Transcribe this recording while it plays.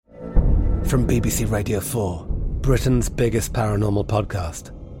From BBC Radio 4, Britain's biggest paranormal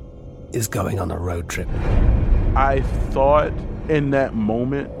podcast is going on a road trip. I thought in that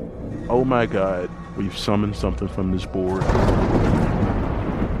moment, oh my God, we've summoned something from this board.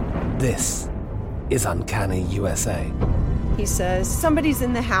 This is Uncanny USA. He says, somebody's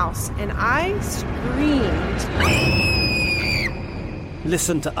in the house, and I screamed.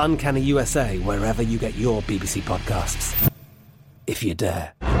 Listen to Uncanny USA wherever you get your BBC podcasts, if you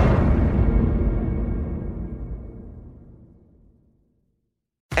dare.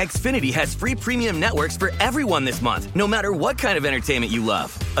 Xfinity has free premium networks for everyone this month, no matter what kind of entertainment you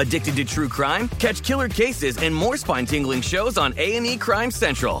love. Addicted to true crime? Catch killer cases and more spine-tingling shows on A&E Crime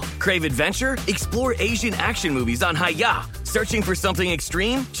Central. Crave adventure? Explore Asian action movies on Hi-YAH. Searching for something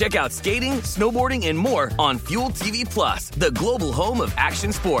extreme? Check out skating, snowboarding, and more on Fuel TV Plus, the global home of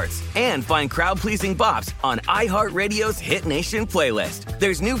action sports. And find crowd-pleasing bops on iHeartRadio's Hit Nation playlist.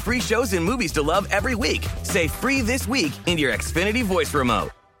 There's new free shows and movies to love every week. Say free this week in your Xfinity voice remote.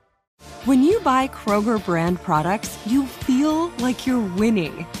 When you buy Kroger brand products, you feel like you're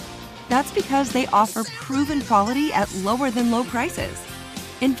winning. That's because they offer proven quality at lower than low prices.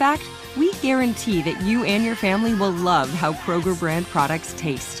 In fact, we guarantee that you and your family will love how Kroger brand products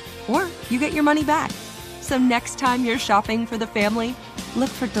taste, or you get your money back. So next time you're shopping for the family, look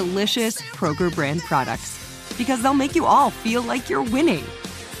for delicious Kroger brand products, because they'll make you all feel like you're winning.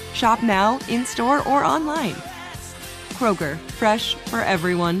 Shop now, in-store, or online. Kroger, fresh for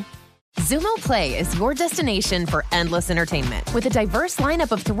everyone. Xumo Play is your destination for endless entertainment. With a diverse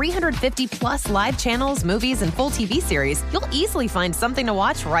lineup of 350-plus live channels, movies, and full TV series, you'll easily find something to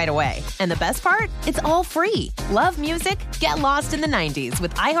watch right away. And the best part? It's all free. Love music? Get lost in the 90s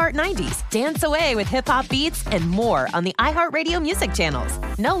with iHeart 90s, dance away with hip-hop beats, and more on the iHeartRadio music channels.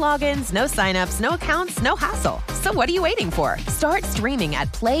 No logins, no signups, no accounts, no hassle. So what are you waiting for? Start streaming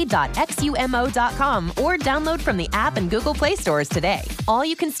at play.xumo.com or download from the app and Google Play stores today. All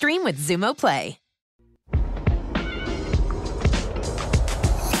you can stream with Xumo Play.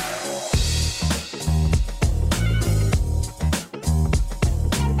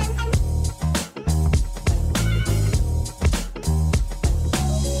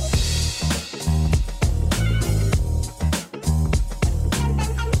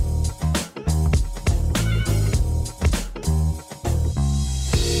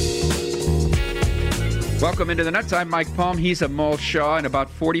 Welcome into the Nuts. I'm Mike Palm. He's Amal Shaw. In about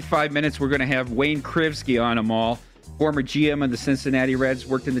 45 minutes, we're going to have Wayne Krivsky on, Amal, former GM of the Cincinnati Reds,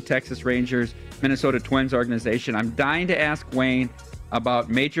 worked in the Texas Rangers, Minnesota Twins organization. I'm dying to ask Wayne about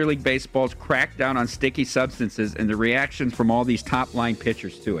Major League Baseball's crackdown on sticky substances and the reactions from all these top-line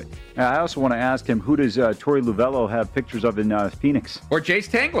pitchers to it. I also want to ask him, who does Torey Luvello have pictures of in Phoenix? Or Jace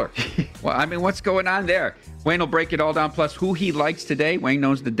Tangler. Well, I mean, what's going on there? Wayne will break it all down, plus who he likes today. Wayne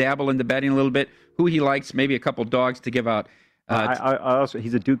knows to dabble in the betting a little bit. Who he likes, maybe a couple dogs to give out. I also,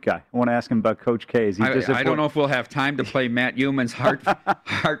 he's a Duke guy. I want to ask him about Coach K. I don't know if we'll have time to play Matt Human's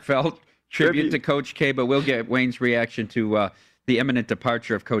heartfelt tribute to Coach K, but we'll get Wayne's reaction to the imminent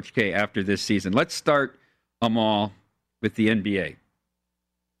departure of Coach K after this season. Let's start, Amal, with the NBA.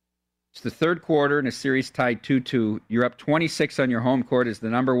 It's the third quarter in a series tied 2-2. You're up 26 on your home court as the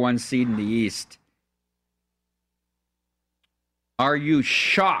number one seed in the East. Are you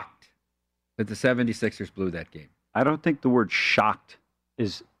shocked that the 76ers blew that game? I don't think the word shocked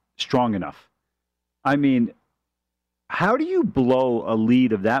is strong enough. I mean, how do you blow a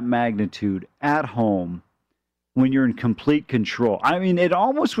lead of that magnitude at home when you're in complete control? I mean, it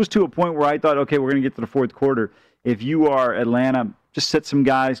almost was to a point where I thought, okay, we're going to get to the fourth quarter. If you are Atlanta, just sit some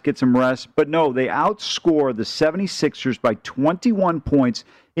guys, get some rest. But no, they outscore the 76ers by 21 points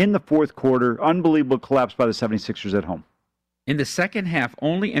in the fourth quarter. Unbelievable collapse by the 76ers at home. In the second half,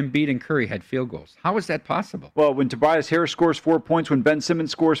 only Embiid and Curry had field goals. How is that possible? Well, when Tobias Harris scores 4 points, when Ben Simmons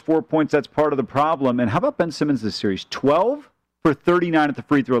scores 4 points, that's part of the problem. And how about Ben Simmons this series? 12 for 39 at the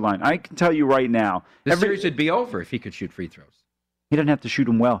free throw line. I can tell you right now. The series would be over if he could shoot free throws. He doesn't have to shoot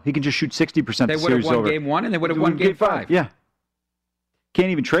them well. He can just shoot 60%. They would have won game one, and they would have won game five. Yeah. Can't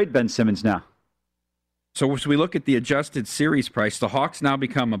even trade Ben Simmons now. So as we look at the adjusted series price, the Hawks now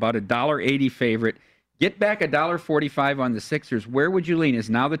become about a $1.80 favorite. Get back $1.45 on the Sixers. Where would you lean? Is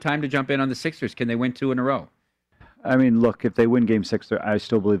now the time to jump in on the Sixers? Can they win 2 in a row? I mean, look, if they win Game 6, I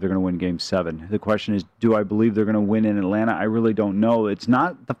still believe they're going to win Game 7. The question is, do I believe they're going to win in Atlanta? I really don't know. It's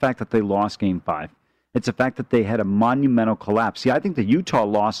not the fact that they lost Game 5. It's the fact that they had a monumental collapse. See, I think the Utah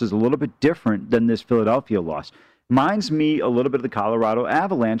loss is a little bit different than this Philadelphia loss. Reminds me a little bit of the Colorado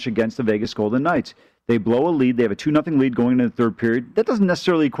Avalanche against the Vegas Golden Knights. They blow a lead. They have a 2-0 lead going into the third period. That doesn't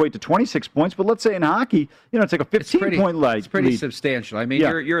necessarily equate to 26 points, but let's say in hockey, it's like a 15-point lead. It's pretty substantial. I mean,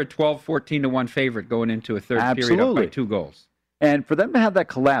 you're a 12, 14-1 favorite going into a third period up by 2 goals. And for them to have that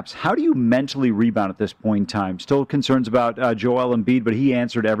collapse, how do you mentally rebound at this point in time? Still concerns about Joel Embiid, but he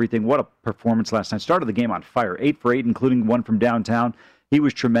answered everything. What a performance last night. Started the game on fire, 8 for 8, including one from downtown. He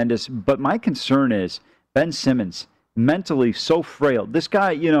was tremendous. But my concern is Ben Simmons, mentally so frail. This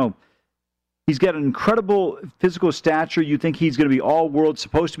guy, he's got an incredible physical stature. You think he's going to be all-world,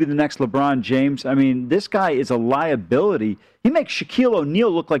 supposed to be the next LeBron James. I mean, this guy is a liability. He makes Shaquille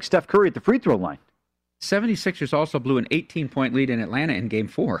O'Neal look like Steph Curry at the free throw line. 76ers also blew an 18-point lead in Atlanta in Game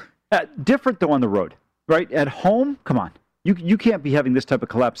 4. Different, though, on the road, right? At home, come on. You can't be having this type of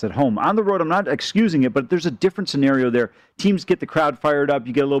collapse at home. On the road, I'm not excusing it, but there's a different scenario there. Teams get the crowd fired up.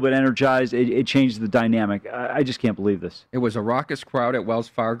 You get a little bit energized. It changes the dynamic. I just can't believe this. It was a raucous crowd at Wells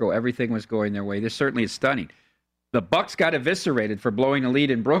Fargo. Everything was going their way. This certainly is stunning. The Bucks got eviscerated for blowing a lead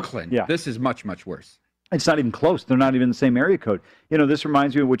in Brooklyn. Yeah. This is much, much worse. It's not even close. They're not even the same area code. This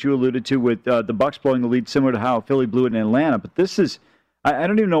reminds me of what you alluded to with the Bucks blowing the lead, similar to how Philly blew it in Atlanta. But this is, I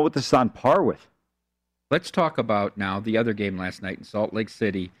don't even know what this is on par with. Let's talk about now the other game last night in Salt Lake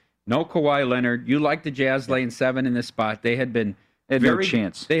City. No Kawhi Leonard. You like the Jazz laying 7 in this spot. They had been no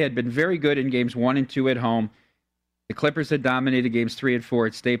chance. They had been very good in games 1 and 2 at home. The Clippers had dominated games 3 and 4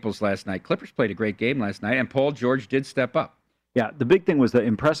 at Staples last night. Clippers played a great game last night, and Paul George did step up. Yeah, the big thing was the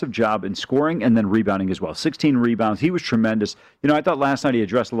impressive job in scoring and then rebounding as well. 16 rebounds. He was tremendous. I thought last night he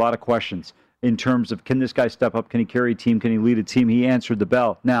addressed a lot of questions in terms of, can this guy step up? Can he carry a team? Can he lead a team? He answered the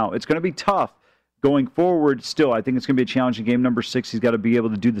bell. Now, it's going to be tough going forward still. I think it's going to be a challenge in game number 6. He's got to be able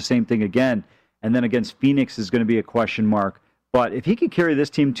to do the same thing again. And then against Phoenix is going to be a question mark. But if he could carry this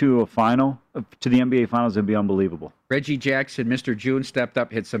team to a final, to the NBA Finals, it'd be unbelievable. Reggie Jackson, Mr. June, stepped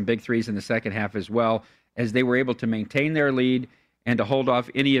up, hit some big threes in the second half as well, as they were able to maintain their lead and to hold off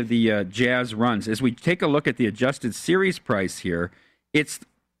any of the Jazz runs. As we take a look at the adjusted series price here, it's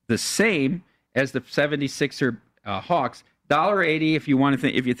the same as the 76er Hawks. $1.80 if you want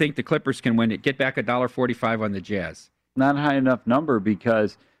to if you think the Clippers can win it. Get back $1.45 on the Jazz. Not a high enough number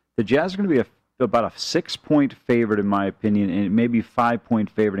because the Jazz are going to be about a 6-point favorite in my opinion, and maybe 5-point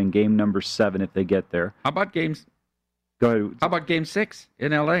favorite in game number 7 if they get there. How about games? Go ahead. How about game 6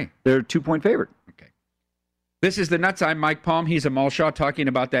 in LA? They're a 2-point favorite. Okay. This is the Nuts. I'm Mike Palm. He's Amal Shaw talking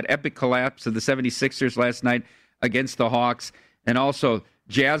about that epic collapse of the 76ers last night against the Hawks, and also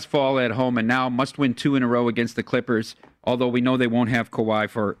Jazz fall at home and now must win 2 in a row against the Clippers, although we know they won't have Kawhi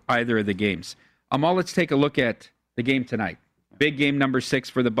for either of the games. Amal, let's take a look at the game tonight. Big game number 6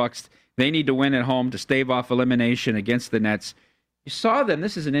 for the Bucks. They need to win at home to stave off elimination against the Nets. You saw them.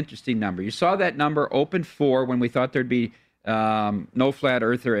 This is an interesting number. You saw that number open 4 when we thought there'd be no flat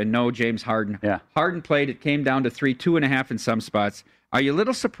earther and no James Harden. Yeah. Harden played. It came down to 3, 2.5 in some spots. Are you a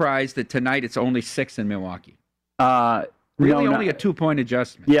little surprised that tonight it's only 6 in Milwaukee? Really, only a 2-point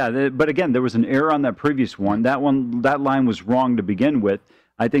adjustment. Yeah, but again, there was an error on that previous one. That line was wrong to begin with.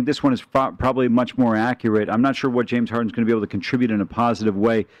 I think this one is probably much more accurate. I'm not sure what James Harden's going to be able to contribute in a positive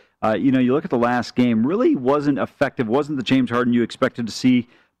way. You look at the last game, really wasn't effective, wasn't the James Harden you expected to see,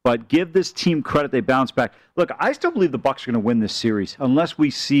 but give this team credit, they bounced back. Look, I still believe the Bucks are going to win this series, unless we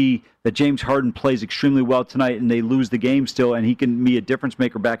see that James Harden plays extremely well tonight and they lose the game still, and he can be a difference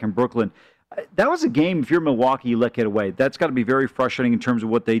maker back in Brooklyn. That was a game, if you're Milwaukee, you let get away. That's got to be very frustrating in terms of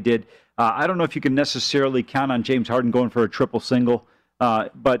what they did. I don't know if you can necessarily count on James Harden going for a triple-single,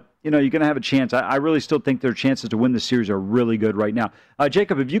 but you're going to have a chance. I really still think their chances to win the series are really good right now.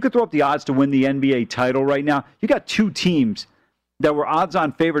 Jacob, if you could throw up the odds to win the NBA title right now, you got 2 teams that were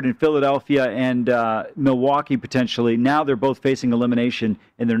odds-on favored in Philadelphia and Milwaukee potentially. Now they're both facing elimination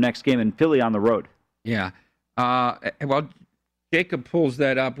in their next game, and Philly on the road. Yeah. Well, Jacob pulls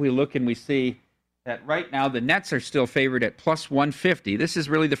that up. We look and we see that right now the Nets are still favored at plus 150. This is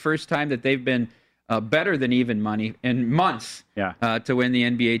really the first time that they've been better than even money in months to win the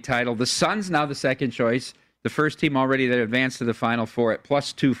NBA title. The Suns now the second choice, the first team already that advanced to the Final Four at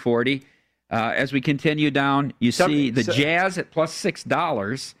plus 240. As we continue down, you see the Jazz at plus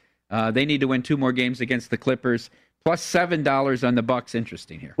 $6. They need to win 2 more games against the Clippers. Plus $7 on the Bucks.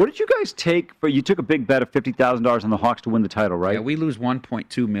 Interesting here. What did you guys take? You took a big bet of $50,000 on the Hawks to win the title, right? Yeah, we lose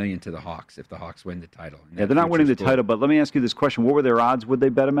 $1.2 million to the Hawks if the Hawks win the title. Yeah, they're not winning the title, but let me ask you this question. What were their odds? Would they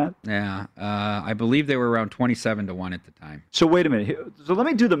bet them at? Yeah, I believe they were around 27-1 at the time. So wait a minute. So let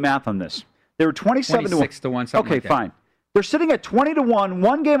me do the math on this. They were 27 to 1. 26-1, something like that. Okay, fine. They're sitting at 20-1,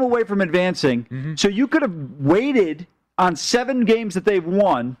 1 game away from advancing. Mm-hmm. So you could have waited on 7 games that they've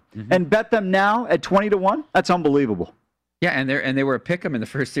won and bet them now at 20-1? That's unbelievable. Yeah, and they were a pick'em in the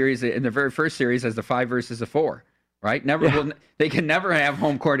first series, in the very first series, as the 5 versus a 4, right? They can never have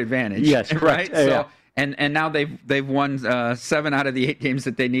home court advantage. Yes, correct. Right? So and now they've won 7 out of the 8 games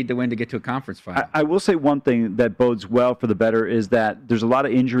that they need to win to get to a conference final. I will say one thing that bodes well for the better is that there's a lot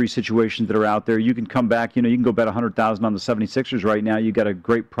of injury situations that are out there. You can come back, you can go bet $100,000 on the 76ers right now. You got a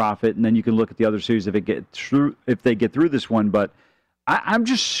great profit, and then you can look at the other series if they get through this one. But I'm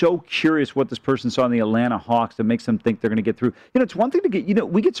just so curious what this person saw in the Atlanta Hawks that makes them think they're going to get through. It's one thing to get,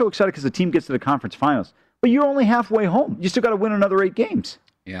 we get so excited because the team gets to the conference finals, but you're only halfway home. You still got to win another 8 games.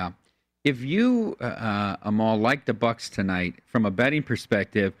 Yeah. If you, Amal, like the Bucks tonight, from a betting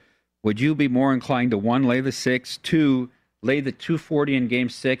perspective, would you be more inclined to 1, lay the 6, 2, lay the 240 in Game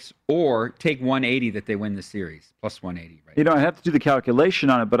 6, or take 180 that they win the series, plus 180? Right? I have to do the calculation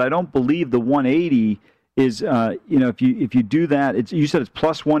on it, but I don't believe the 180 is, if you do that, you said it's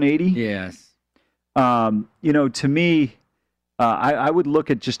plus 180? Yes. To me, I would look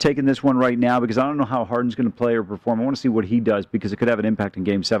at just taking this one right now because I don't know how Harden's going to play or perform. I want to see what he does because it could have an impact in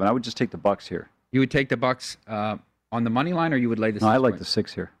Game 7. I would just take the Bucks here. You would take the Bucks on the money line, or you would lay the 6? No, I like the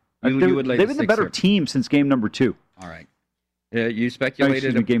 6 here. You would lay they've the been 6 the better here. team since game number 2. All right. You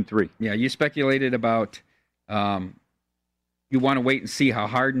speculated Game 3. Yeah, you speculated about you want to wait and see how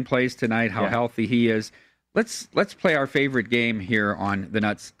Harden plays tonight, how healthy he is. Let's play our favorite game here on the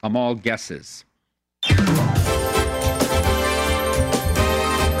Nuts. Amal guesses.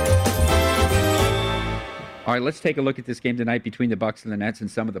 All right, let's take a look at this game tonight between the Bucks and the Nets and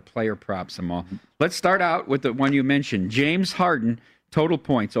some of the player props, Amal. Let's start out with the one you mentioned, James Harden, total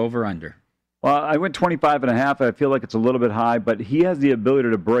points over under. Well, I went 25.5. I feel like it's a little bit high, but he has the ability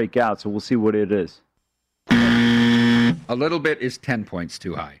to break out, so we'll see what it is. A little bit is 10 points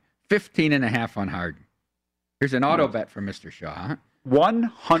too high. 15.5 on Harden. Here's an auto bet for Mr. Shaw. Huh?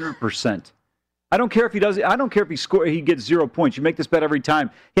 100%. I don't care if he does. I don't care if he gets 0 points. You make this bet every time.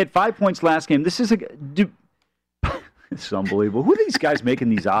 He had 5 points last game. This is this is unbelievable. Who are these guys making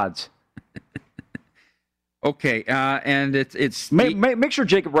these odds? Okay, and it's make sure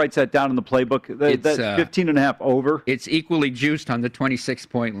Jacob writes that down in the playbook. That's 15.5 over. It's equally juiced on the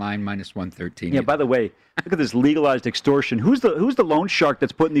 26-point line, minus 113. Yeah. By the way, look at this legalized extortion. Who's the loan shark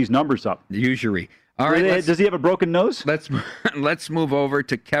that's putting these numbers up? The usury. All right. Does he have a broken nose? Let's move over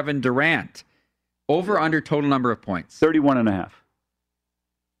to Kevin Durant. Over under total number of points. 31.5.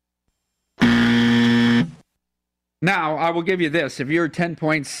 Now, I will give you this. If you were 10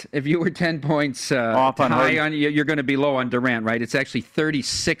 points off on high on you're going to be low on Durant, right? It's actually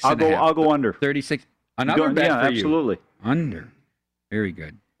 36 and a half. I'll go under. 36. Another bet for you. Absolutely. Under. Very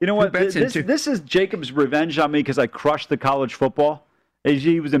good. You know what? This is Jacob's revenge on me because I crushed the college football.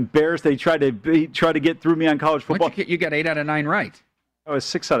 He was embarrassed. He tried to get through me on college football. You got 8 out of 9 right. Oh, it's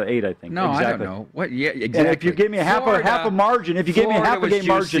 6 out of 8, I think. No, exactly. I don't know. What? Yeah, exactly. And if you gave me half a margin, if you gave me half a game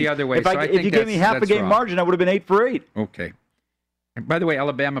margin, the other way, if you gave me half a game margin, I would have been 8 for 8. Okay. And by the way,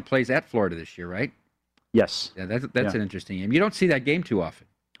 Alabama plays at Florida this year, right? Yes. Yeah, that's an interesting game. You don't see that game too often.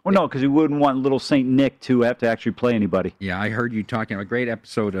 Well, no, because we wouldn't want little St. Nick to have to actually play anybody. Yeah, I heard you talking. A great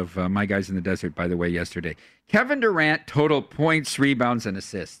episode of My Guys in the Desert, by the way, yesterday. Kevin Durant, total points, rebounds, and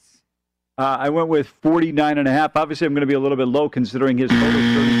assists. I went with 49.5. Obviously, I'm going to be a little bit low considering his total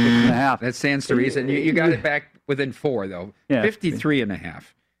is 36.5. That stands to reason. You got it back within 4, though. Yeah. 53.5.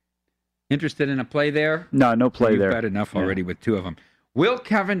 Interested in a play there? No play there. You've bet enough already with 2 of them. Will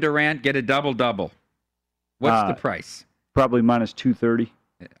Kevin Durant get a double-double? What's the price? Probably minus 230.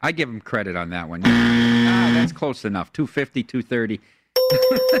 I give him credit on that one. That's close enough. 250, 230.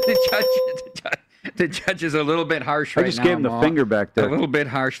 The judge is a little bit harsh right now. I just gave him the finger back there. A little bit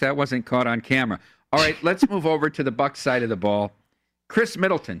harsh. That wasn't caught on camera. All right, let's move over to the Bucks side of the ball. Chris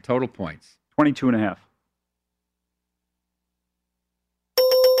Middleton, total points. 22.5.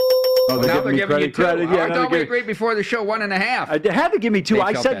 Now they're giving you 2. Yeah, I thought we agreed before the show 1.5. They had to give me 2.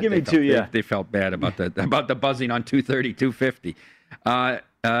 I said give me 2, yeah. They felt bad about the buzzing on 230, 250.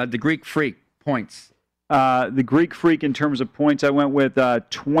 The Greek Freak, points. The Greek Freak, in terms of points, I went with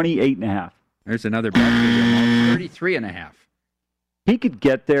 28.5. There's another bet for you. 33.5. He could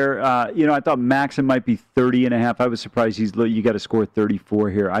get there. I thought Maxim might be 30.5. I was surprised you got to score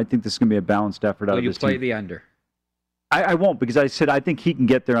 34 here. I think this is going to be a balanced effort out of this team. Will you play the under? I won't, because I said I think he can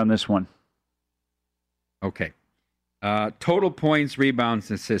get there on this one. Okay. Total points,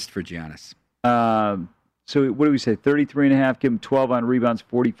 rebounds, and assists for Giannis. So what do we say? 33.5. Give him 12 on rebounds,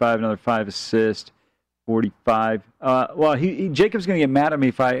 45, another 5 assists. 45. Jacob's going to get mad at me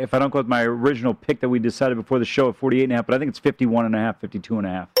if I don't go with my original pick that we decided before the show at 48.5, but I think it's 51.5,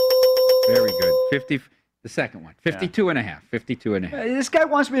 52.5. Very good. The second one. 52.5. 52.5. This guy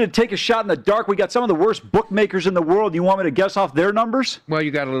wants me to take a shot in the dark. We got some of the worst bookmakers in the world. You want me to guess off their numbers? Well, you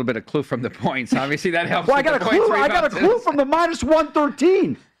got a little bit of clue from the points. Obviously, that helps. Well, I got a clue. I got a clue from the minus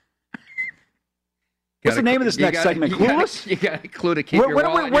 113. What's the name of this next segment? Clueless? You got a clue to keep your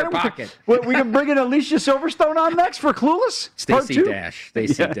wallet in your pocket. We can bring in Alicia Silverstone on next for Clueless? Stacey Dash.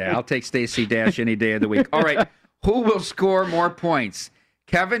 Stacey Dash. I'll take Stacey Dash any day of the week. All right. Who will score more points?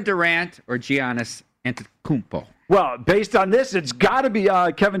 Kevin Durant or Giannis Antetokounmpo? Well, based on this, it's got to be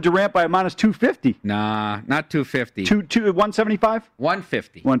Kevin Durant by a minus 250. Nah, not 250. 175?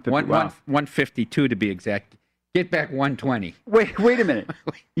 150. 152 to be exact. Get back 120. Wait a minute.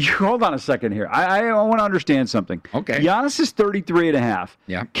 Hold on a second here. I want to understand something. Okay. Giannis is 33.5.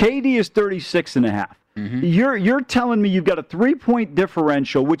 Yeah. KD is 36.5. Mm-hmm. You're telling me you've got a 3-point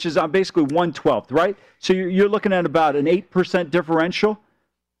differential, which is basically 1/12, right? So you're looking at about an 8% differential.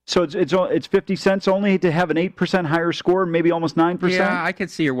 So it's 50 cents only to have an 8% higher score, maybe almost 9%. Yeah, I could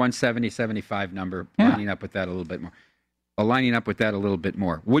see your 170-75 number lining up with that a little bit more.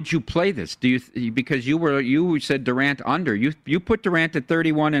 Would you play this? Do you because you said Durant under. You put Durant at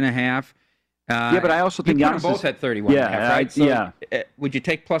 31.5. Yeah, but I also think you Giannis put them both at 31.5, right? So, would you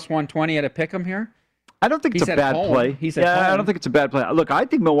take plus 120 at a pick'em here? I don't think it's a bad play. He's at home. I don't think it's a bad play. Look, I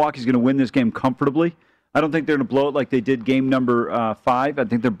think Milwaukee's going to win this game comfortably. I don't think they're going to blow it like they did game number 5. I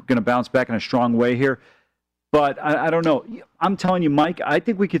think they're going to bounce back in a strong way here. But I don't know. I'm telling you, Mike, I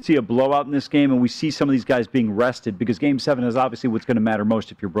think we could see a blowout in this game, and we see some of these guys being rested because Game 7 is obviously what's going to matter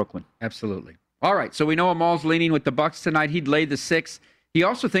most if you're Brooklyn. Absolutely. All right, so we know Amal's leaning with the Bucks tonight. He'd lay the 6. He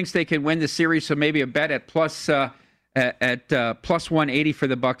also thinks they can win the series, so maybe a bet at plus 180 for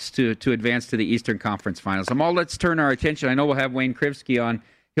the Bucks to advance to the Eastern Conference Finals. Amal, let's turn our attention. I know we'll have Wayne Krivsky on.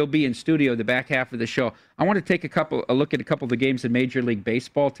 He'll be in studio the back half of the show. I want to take a look at a couple of the games in Major League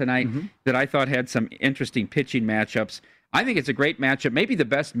Baseball tonight that I thought had some interesting pitching matchups. I think it's a great matchup, maybe the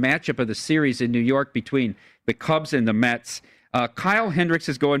best matchup of the series in New York between the Cubs and the Mets. Kyle Hendricks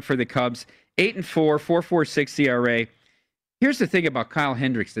is going for the Cubs, 8-4, 4.46 ERA. Here's the thing about Kyle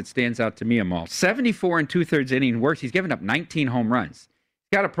Hendricks that stands out to me, Amal. 74 and 2/3 inning works. He's given up 19 home runs.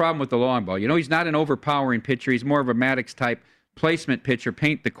 He's got a problem with the long ball. You know, he's not an overpowering pitcher. He's more of a Maddox type placement pitcher,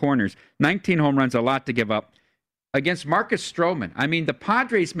 paint the corners. 19 home runs, a lot to give up. Against Marcus Stroman. I mean, the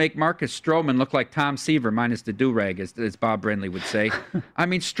Padres make Marcus Stroman look like Tom Seaver minus the do-rag, as Bob Brenly would say. I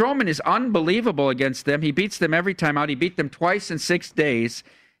mean, Stroman is unbelievable against them. He beats them every time out. He beat them twice in 6 days.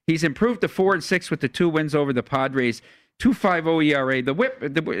 He's improved to 4-6 with the 2 wins over the Padres. 2.50 ERA. The whip,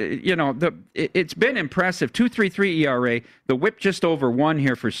 it's been impressive. 2.33 ERA. The whip just over 1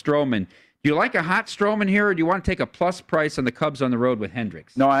 here for Stroman. Do you like a hot Stroman here, or do you want to take a plus price on the Cubs on the road with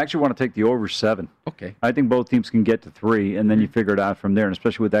Hendricks? No, I actually want to take the over 7. Okay. I think both teams can get to 3, and then you figure it out from there. And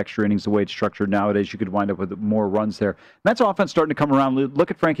especially with extra innings, the way it's structured nowadays, you could wind up with more runs there. Mets offense starting to come around.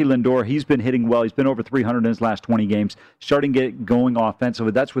 Look at Frankie Lindor. He's been hitting well. He's been over 300 in his last 20 games. Starting to get going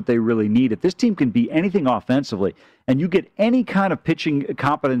offensively. That's what they really need. If this team can be anything offensively, and you get any kind of pitching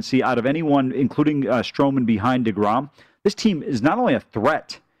competency out of anyone, including Stroman behind DeGrom, this team is not only a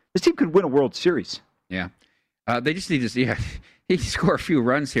threat, this team could win a World Series. Yeah. They just need to he score a few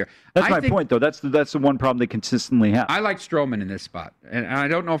runs here. That's my point, though. That's the one problem they consistently have. I like Stroman in this spot. And I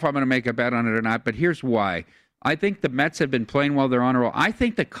don't know if I'm going to make a bet on it or not, but here's why. I think the Mets have been playing well. They're on a roll. I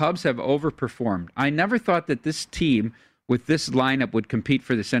think the Cubs have overperformed. I never thought that this team with this lineup would compete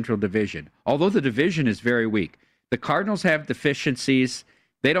for the Central Division, although the division is very weak. The Cardinals have deficiencies.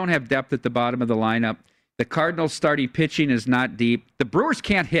 They don't have depth at the bottom of the lineup. The Cardinals' starting pitching is not deep. The Brewers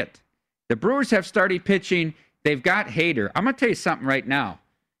can't hit. The Brewers have starting pitching. They've got Hader. I'm going to tell you something right now.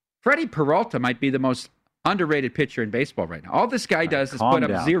 Freddie Peralta might be the most underrated pitcher in baseball right now. All this guy does is put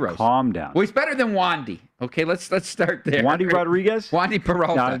up zeros. Calm down. Well, he's better than Wandy. Okay, let's start there. Wandy Rodriguez? Wandy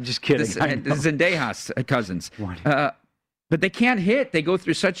Peralta. No, I'm just kidding. The Zendejas cousins. But they can't hit. They go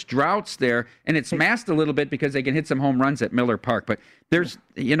through such droughts there, and it's masked a little bit because they can hit some home runs at Miller Park. But there's,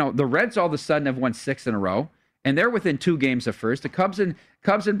 the Reds all of a sudden have won 6 in a row, and they're within 2 games of first. The Cubs and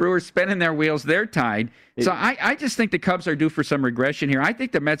Brewers spinning their wheels. They're tied. So I just think the Cubs are due for some regression here. I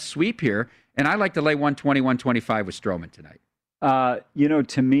think the Mets sweep here, and I like to lay 120, 125 with Stroman tonight.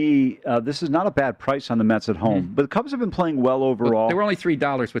 To me, this is not a bad price on the Mets at home. But the Cubs have been playing well overall. They were only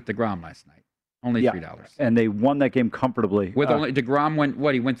 $3 with DeGrom last night. Only $3. And they won that game comfortably. With only DeGrom went,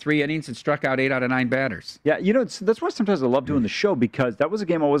 he went 3 innings and struck out 8 out of 9 batters. Yeah, that's why sometimes I love doing the show, because that was a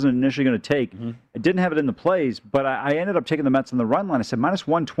game I wasn't initially going to take. I didn't have it in the plays, but I ended up taking the Mets on the run line. I said, minus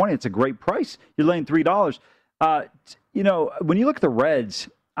 120, it's a great price. You're laying $3. When you look at the Reds,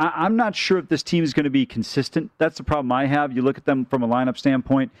 I'm not sure if this team is going to be consistent. That's the problem I have. You look at them from a lineup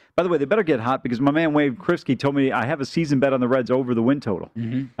standpoint. By the way, they better get hot because my man Wayne Krivsky told me I have a season bet on the Reds over the win total.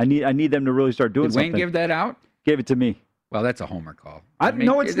 Mm-hmm. I need them to really start doing something. Did Wayne give that out? Gave it to me. Well, that's a homer call.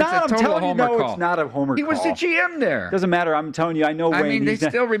 No, it's not. I'm telling you, no, call. It's not a homer call. He was the GM there. Doesn't matter. I'm telling you, I know Wayne. I mean, they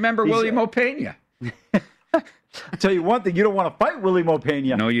still remember Willie Mopena. I'll tell you one thing, you don't want to fight Willie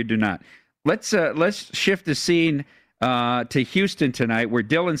Mopena. No, you do not. Let's shift the scene to Houston tonight, where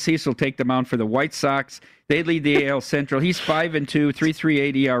Dylan Cecil take the mound for the White Sox. They lead the AL Central. He's 5-2,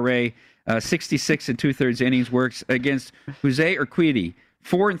 3.38 ERA, 66 2/3 innings works against Jose Urquidy.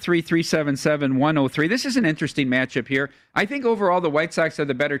 4-3, 3.77, 1.03. This is an interesting matchup here. I think overall the White Sox are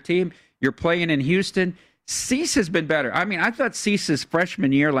the better team. You're playing in Houston. Cease has been better. I mean, I thought Cease's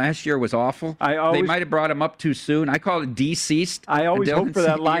freshman year last year was awful. They might have brought him up too soon. I call it deceased. I always hope for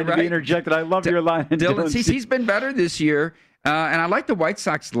that line to be interjected. I love your line. Dylan Cease, he's been better this year. And I like the White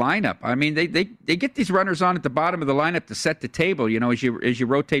Sox lineup. I mean, they get these runners on at the bottom of the lineup to set the table, as you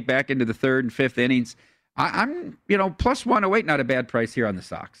rotate back into the third and fifth innings. I'm plus 108, not a bad price here on the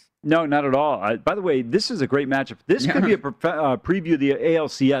Sox. No, not at all. By the way, this is a great matchup. This could be a preview of the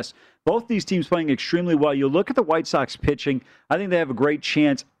ALCS. Both these teams playing extremely well. You look at the White Sox pitching. I think they have a great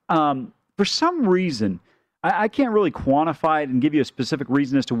chance. For some reason, I can't really quantify it and give you a specific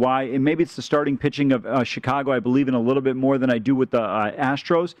reason as to why. And maybe it's the starting pitching of Chicago. I believe in a little bit more than I do with the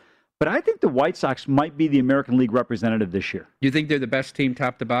Astros. But I think the White Sox might be the American League representative this year. You think they're the best team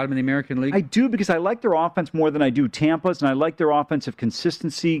top to bottom in the American League? I do, because I like their offense more than I do Tampa's, and I like their offensive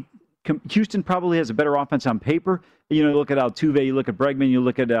consistency. Houston probably has a better offense on paper. You look at Altuve, you look at Bregman, you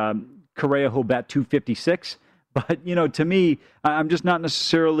look at Correa, who'll bat 256. But, to me, I'm just not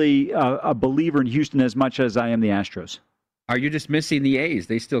necessarily a believer in Houston as much as I am the Astros. Are you dismissing the A's?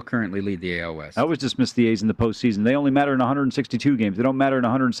 They still currently lead the AL West. I always dismiss the A's in the postseason. They only matter in 162 games. They don't matter in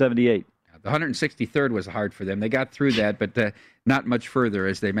 178. The 163rd was hard for them. They got through that, but not much further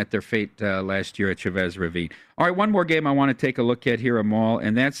as they met their fate last year at Chavez Ravine. All right, one more game I want to take a look at here, Amal,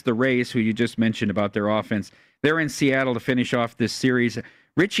 and that's the Rays, who you just mentioned about their offense. They're in Seattle to finish off this series.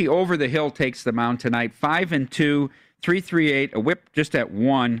 Richie Over the Hill takes the mound tonight, 5-2, 3.38, a whip just at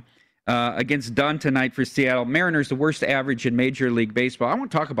 1. Against Dunn tonight for Seattle. Mariners, the worst average in Major League Baseball. I want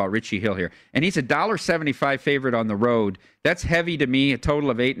to talk about Richie Hill here. And he's a $1.75 favorite on the road. That's heavy to me, a total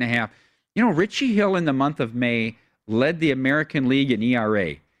of 8.5. Richie Hill in the month of May led the American League in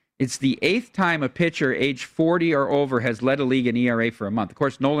ERA. It's the 8th time a pitcher age 40 or over has led a league in ERA for a month. Of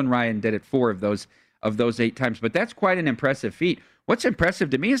course, Nolan Ryan did it 4 of those 8 times, but that's quite an impressive feat. What's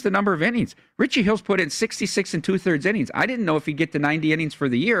impressive to me is the number of innings. Richie Hill's put in 66 2/3 innings. I didn't know if he'd get to 90 innings for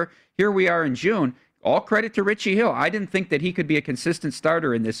the year. Here we are in June. All credit to Richie Hill. I didn't think that he could be a consistent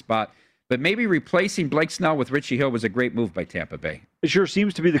starter in this spot, but maybe replacing Blake Snell with Richie Hill was a great move by Tampa Bay. It sure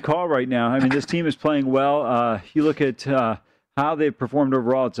seems to be the call right now. I mean, this team is playing well. You look at how they've performed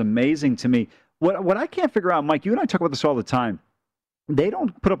overall. It's amazing to me. What I can't figure out, Mike, you and I talk about this all the time. They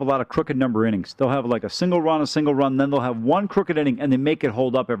don't put up a lot of crooked number innings. They'll have like a single run, then they'll have one crooked inning, and they make it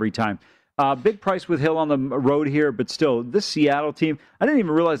hold up every time. Big price with Hill on the road here, but still, this Seattle team, I didn't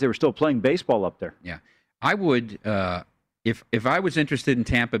even realize they were still playing baseball up there. Yeah. I would, if I was interested in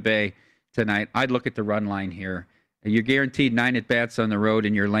Tampa Bay tonight, I'd look at the run line here. You're guaranteed 9 at-bats on the road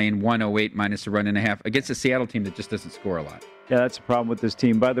in your lane, 108 minus a run and a half, against a Seattle team that just doesn't score a lot. Yeah, that's a problem with this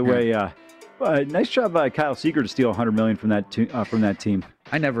team. By the way, nice job by Kyle Seager to steal $100 million from that team.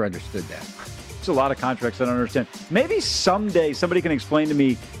 I never understood that. It's a lot of contracts I don't understand. Maybe someday somebody can explain to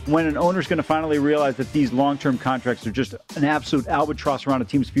me when an owner's going to finally realize that these long-term contracts are just an absolute albatross around a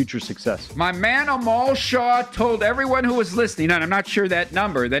team's future success. My man Amal Shaw told everyone who was listening, and I'm not sure that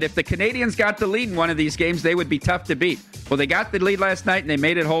number, that if the Canadians got the lead in one of these games, they would be tough to beat. Well, they got the lead last night, and they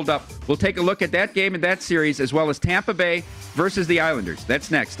made it hold up. We'll take a look at that game and that series, as well as Tampa Bay versus the Islanders.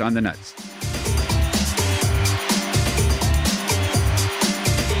 That's next on The Nuts.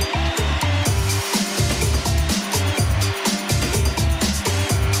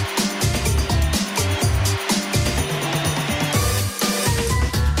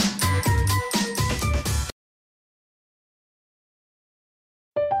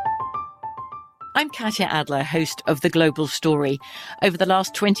 I'm Katya Adler, host of The Global Story. Over the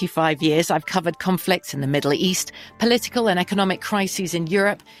last 25 years, I've covered conflicts in the Middle East, political and economic crises in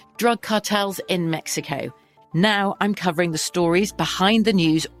Europe, drug cartels in Mexico. Now I'm covering the stories behind the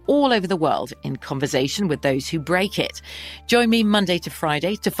news all over the world in conversation with those who break it. Join me Monday to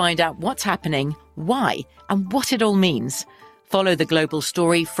Friday to find out what's happening, why, and what it all means. Follow The Global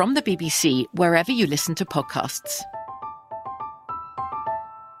Story from the BBC wherever you listen to podcasts.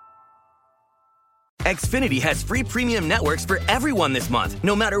 Xfinity has free premium networks for everyone this month,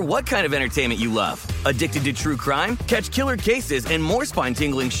 no matter what kind of entertainment you love. Addicted to true crime? Catch killer cases and more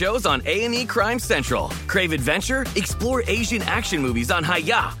spine-tingling shows on A&E Crime Central. Crave adventure? Explore Asian action movies on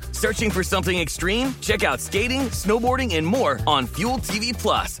Hi-YAH. Searching for something extreme? Check out skating, snowboarding, and more on Fuel TV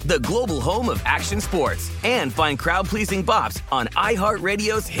Plus, the global home of action sports. And find crowd-pleasing bops on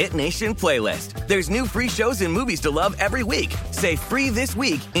iHeartRadio's Hit Nation playlist. There's new free shows and movies to love every week. Say free this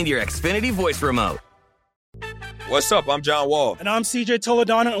week in your Xfinity voice remote. What's up? I'm John Wall. And I'm CJ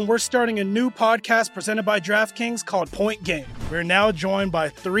Toledano, and we're starting a new podcast presented by DraftKings called Point Game. We're now joined by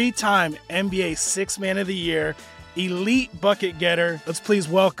three-time NBA Sixth Man of the Year, elite bucket getter. Let's please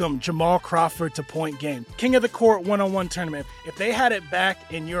welcome Jamal Crawford to Point Game. King of the Court one-on-one tournament. If they had it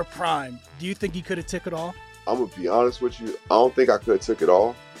back in your prime, do you think you could have took it all? I'm going to be honest with you. I don't think I could have took it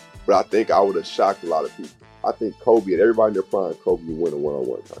all, but I think I would have shocked a lot of people. I think Kobe and everybody in their prime, Kobe would win a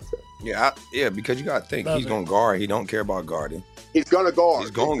one-on-one contest. Yeah, because you got to think he's going to guard. He don't care about guarding. He's going to guard.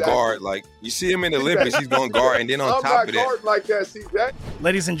 He's going to guard. Like, you see him in the Olympics, he's going to guard. And then on top of that. I'm not guarding like that, see that?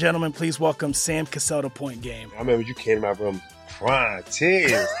 Ladies and gentlemen, please welcome Sam Cassell to Point Game. I remember you came out from prime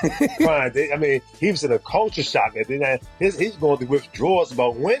 10. I mean, he was in a culture shock. And then he's going through withdrawals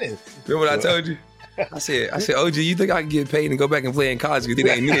about winning. Remember what I told you? I said, OG, you think I can get paid and go back and play in college because it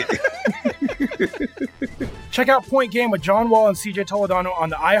ain't it? Check out Point Game with John Wall and CJ Toledano on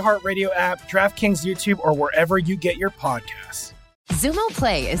the iHeartRadio app, DraftKings YouTube, or wherever you get your podcasts. Xumo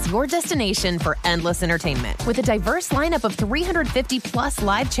Play is your destination for endless entertainment. With a diverse lineup of 350 plus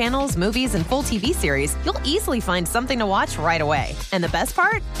live channels, movies, and full TV series, you'll easily find something to watch right away. And the best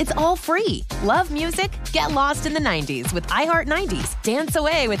part? It's all free. Love music? Get lost in the 90s with iHeart 90s, dance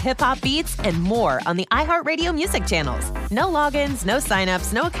away with hip-hop beats, and more on the iHeartRadio music channels. No logins, no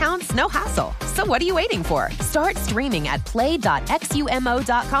signups, no accounts, no hassle. So what are you waiting for? Start streaming at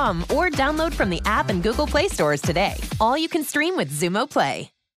play.xumo.com or download from the app and Google Play stores today. All you can stream with Xumo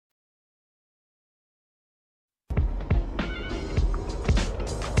Play.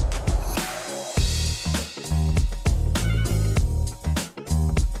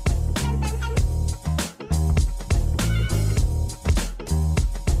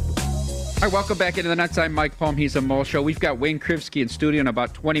 All right, welcome back into the Nuts. I'm Mike Palm. He's a Mole Show. We've got Wayne Krivsky in studio in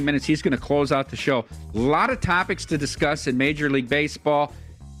about 20 minutes. He's going to close out the show. A lot of topics to discuss in Major League Baseball,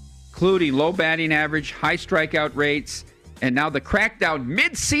 including low batting average, high strikeout rates, and now the crackdown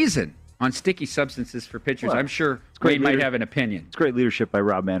mid-season on sticky substances for pitchers. Well, I'm sure Wayne might have an opinion. It's great leadership by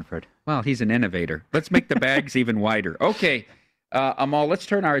Rob Manfred. Well, he's an innovator. Let's make the bags even wider. Okay, Amal, let's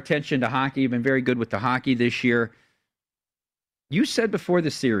turn our attention to hockey. You've been very good with the hockey this year. You said before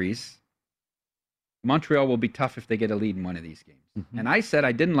the series, Montreal will be tough if they get a lead in one of these games. Mm-hmm. And I said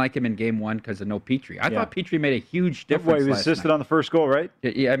I didn't like him in game one because of no Petrie. I thought Petrie made a huge difference. He was assisted on the first goal, right?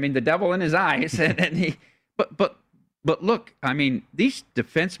 Yeah, I mean, the devil in his eyes. and he, but look, I mean, these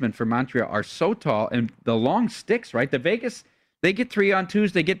defensemen for Montreal are so tall, and the long sticks, right? The Vegas, they get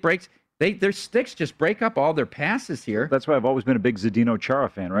 3-on-2s, they get breaks. Their sticks just break up all their passes here. That's why I've always been a big Zdeno Chara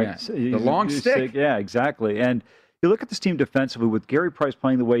fan, right? Yeah, the long stick. Yeah, exactly. And you look at this team defensively with Gary Price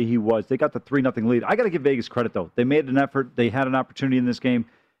playing the way he was. They got the 3-0 lead. I got to give Vegas credit, though. They made an effort. They had an opportunity in this game,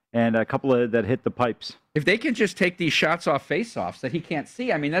 and a couple of that hit the pipes. If they can just take these shots off face-offs that he can't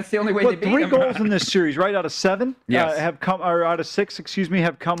see, I mean, that's the only way to beat him. 3 goals in this series, right? Out of 7? Yes. Out of 6,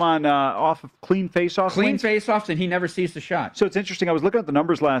 have come on off of clean face-offs. Clean face-offs, and he never sees the shot. So it's interesting. I was looking at the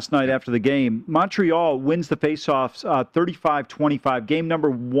numbers last night after the game. Montreal wins the face-offs 35-25. Game number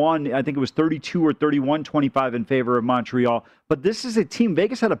 1, I think it was 32 or 31-25 in favor of Montreal. But this is a team.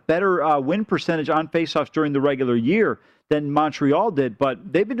 Vegas had a better win percentage on face-offs during the regular year than Montreal did,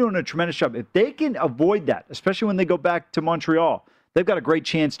 but they've been doing a tremendous job. If they can avoid that, especially when they go back to Montreal, they've got a great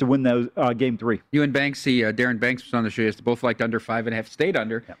chance to win those game 3. You and Banksy, Darren Banks was on the show. They both liked under 5.5, stayed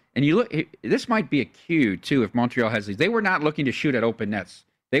under. Yeah. And you look, this might be a cue too if Montreal has these. They were not looking to shoot at open nets.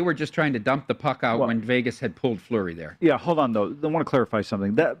 They were just trying to dump the puck out when Vegas had pulled Fleury there. Yeah, hold on though. I want to clarify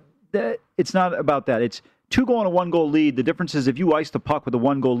something. That it's not about that. It's 2-goal and a 1-goal lead. The difference is if you ice the puck with a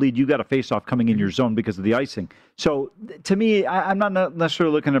 1-goal lead, you got a face-off coming in your zone because of the icing. So to me, I'm not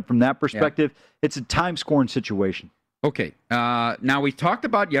necessarily looking at it from that perspective. Yeah. It's a time-scoring situation. Okay. Now, we talked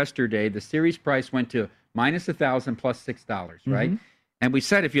about yesterday, the series price went to -1,000 plus $6, right? Mm-hmm. And we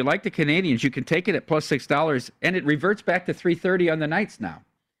said if you like the Canadians, you can take it at plus $6, and it reverts back to $3.30 on the nights now.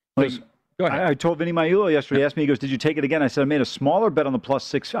 So go ahead. I told Vinny Magliulo yesterday. He asked me, he goes, did you take it again? I said, I made a smaller bet on the plus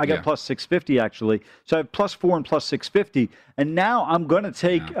 6. I got plus 650, actually. So I have plus 4 and plus 650. And now I'm going to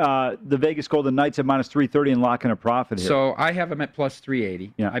take the Vegas Golden Knights at -330 and lock in a profit here. So I have them at plus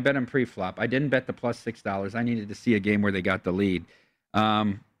 380. Yeah. I bet them pre-flop. I didn't bet the plus $6. I needed to see a game where they got the lead.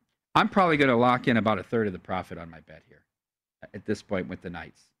 I'm probably going to lock in about a third of the profit on my bet here at this point with the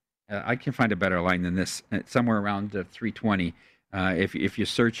Knights. I can find a better line than this, somewhere around 320 if you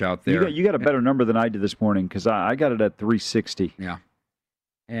search out there. You got a better number than I did this morning because I got it at 360. Yeah.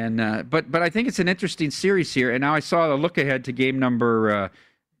 And but I think it's an interesting series here. And now I saw a look ahead to game number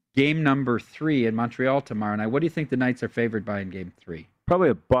 3 in Montreal tomorrow night. What do you think the Knights are favored by in game 3? Probably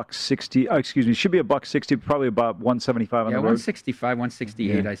 $1.60. Oh, excuse me. Should be $1.60. Probably about 175 on the road. 165,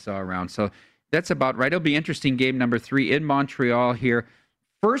 168 I saw around. So that's about right. It'll be interesting game number 3 in Montreal here.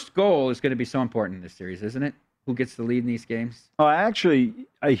 First goal is going to be so important in this series, isn't it? Who gets the lead in these games? Oh, actually,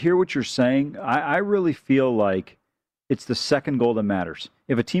 I hear what you're saying. I really feel like it's the second goal that matters.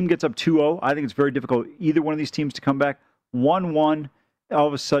 If a team gets up 2-0, I think it's very difficult either one of these teams to come back 1-1. All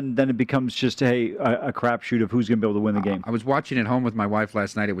of a sudden, then it becomes just a crapshoot of who's going to be able to win the game. I was watching at home with my wife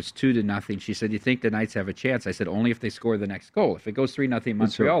last night. It was 2-0. She said, "You think the Knights have a chance?" I said, "Only if they score the next goal. If it goes 3-0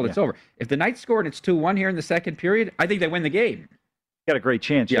 Montreal, it's over. If the Knights score and it's 2-1 here in the second period, I think they win the game." Got a great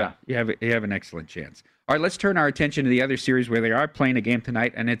chance. Yeah. You have an excellent chance. All right, let's turn our attention to the other series where they are playing a game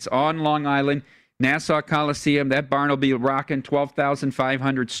tonight, and it's on Long Island, Nassau Coliseum. That barn will be rocking,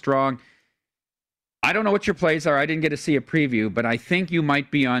 12,500 strong. I don't know what your plays are. I didn't get to see a preview, but I think you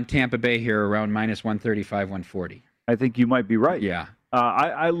might be on Tampa Bay here around minus 135, 140. I think you might be right. Yeah.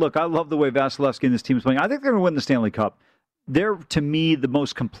 I love the way Vasilevsky and this team is playing. I think they're going to win the Stanley Cup. They're, to me, the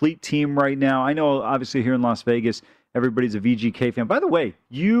most complete team right now. I know, obviously, here in Las Vegas, everybody's a VGK fan. By the way,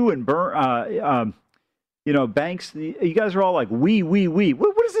 you and Banks, you guys are all like, we.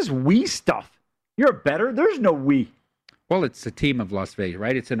 What is this we stuff? You're better? There's no we. Well, it's a team of Las Vegas,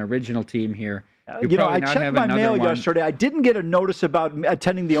 right? It's an original team here. I checked my mail yesterday. I didn't get a notice about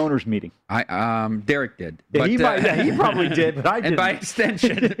attending the owners' meeting. Derek did. Yeah, he probably did, but I didn't.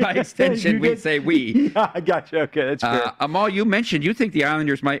 And by extension, we say we. Yeah, I got you. Okay, that's fair. Amal, you mentioned you think the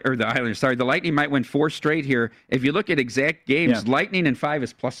Lightning might win 4 straight here. If you look at exact games, Lightning in 5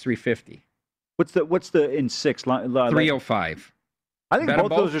 is plus 350. What's the in 6? 305. I think both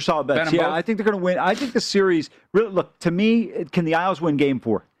those are solid bets. Yeah, I think they're going to win. I think the series, really, look, to me, can the Isles win game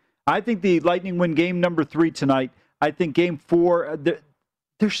 4? I think the Lightning win game number 3 tonight. I think game 4,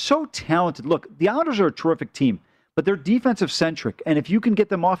 they're so talented. Look, the Islanders are a terrific team, but they're defensive-centric. And if you can get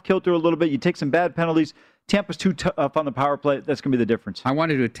them off kilter a little bit, you take some bad penalties, Tampa's too tough on the power play, that's going to be the difference. I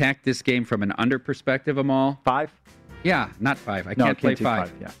wanted to attack this game from an under perspective, Amal. 5? Yeah, not 5. I can't play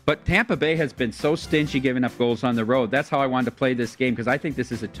 5. Yeah. But Tampa Bay has been so stingy giving up goals on the road. That's how I wanted to play this game because I think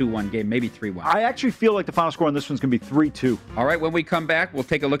this is a 2-1 game, maybe 3-1. I actually feel like the final score on this one's going to be 3-2. All right, when we come back, we'll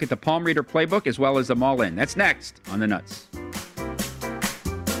take a look at the Palm Reader playbook as well as them all in. That's next on The Nuts.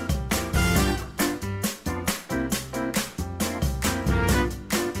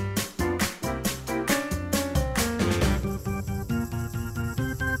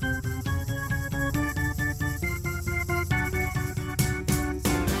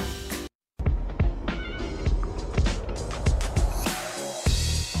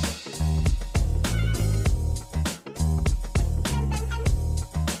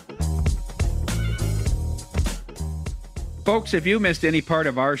 Folks, if you missed any part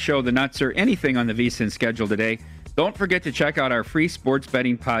of our show, The Nuts, or anything on the VSiN schedule today, don't forget to check out our free sports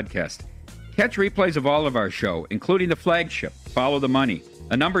betting podcast. Catch replays of all of our show, including the flagship, Follow the Money,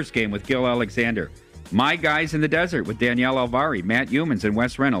 A Numbers Game with Gil Alexander, My Guys in the Desert with Danielle Alvari, Matt Humans, and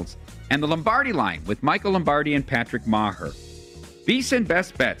Wes Reynolds, and The Lombardi Line with Michael Lombardi and Patrick Maher. VSiN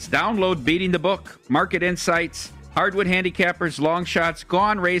Best Bets. Download Beating the Book, Market Insights, Hardwood Handicappers, Long Shots,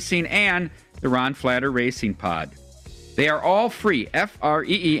 Gone Racing, and the Ron Flatter Racing Pod. They are all free,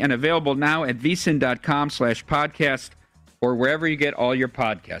 Free, and available now at vsin.com/podcast or wherever you get all your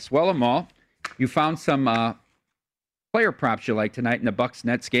podcasts. Well, Amal, you found some player props you like tonight in the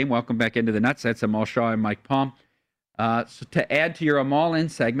Bucks-Nets game. Welcome back into the Nuts. That's Amal Shaw and Mike Palm. So to add to your Amal in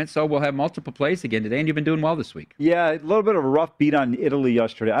segment, so we'll have multiple plays again today, and you've been doing well this week. Yeah, a little bit of a rough beat on Italy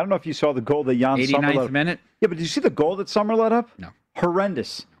yesterday. I don't know if you saw the goal that Jan Sommer let up. 89th minute? Yeah, but did you see the goal that Sommer let up? No.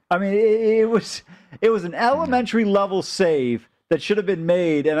 Horrendous. I mean, it was an elementary level save that should have been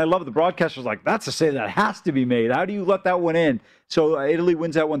made, and I love the broadcaster was like, that's a save that has to be made. How do you let that one in? So Italy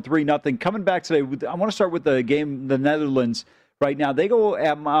wins that one 3-0. Coming back today, I want to start with the game, the Netherlands. Right now, they go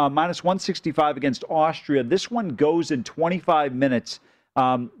at minus 165 against Austria. This one goes in 25 minutes.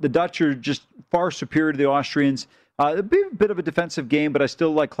 The Dutch are just far superior to the Austrians. It'll be a bit of a defensive game, but I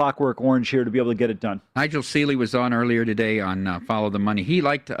still like Clockwork Orange here to be able to get it done. Nigel Seeley was on earlier today on Follow the Money. He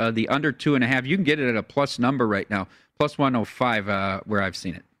liked the under 2.5. You can get it at a plus number right now, plus 105 where I've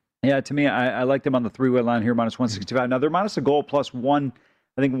seen it. Yeah, to me, I like them on the three-way line here, minus 165. Now, they're minus a goal, plus 1,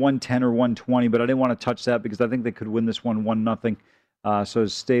 I think 110 or 120, but I didn't want to touch that because I think they could win this one 1-0. So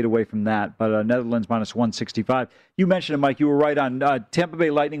stayed away from that. But Netherlands minus 165. You mentioned it, Mike. You were right on. Tampa Bay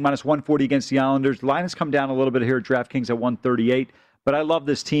Lightning minus 140 against the Islanders. Line has come down a little bit here at DraftKings at 138. But I love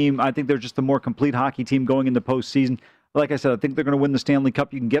this team. I think they're just a more complete hockey team going into postseason. Like I said, I think they're going to win the Stanley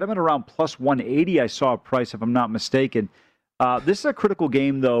Cup. You can get them at around plus 180, I saw a price, if I'm not mistaken. This is a critical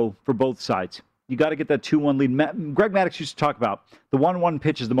game, though, for both sides. You got to get that 2-1 lead. Greg Maddux used to talk about the 1-1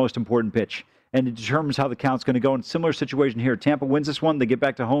 pitch is the most important pitch, and it determines how the count's going to go. In a similar situation here, Tampa wins this one. They get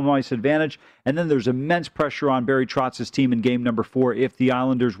back to home ice advantage, and then there's immense pressure on Barry Trotz's team in game number 4 if the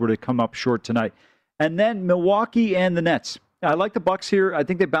Islanders were to come up short tonight. And then Milwaukee and the Nets. I like the Bucks here. I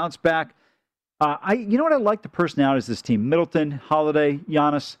think they bounce back. You know what I like the personalities of this team? Middleton, Holiday,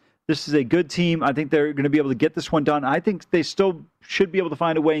 Giannis. This is a good team. I think they're going to be able to get this one done. I think they still should be able to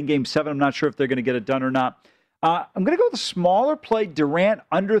find a way in Game 7. I'm not sure if they're going to get it done or not. I'm going to go with a smaller play, Durant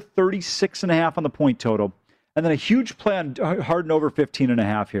under 36.5 on the point total, and then a huge play on Harden over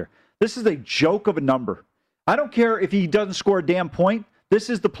 15.5 here. This is a joke of a number. I don't care if he doesn't score a damn point. This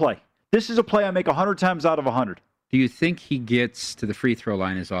is the play. This is a play I make 100 times out of 100. Do you think he gets to the free throw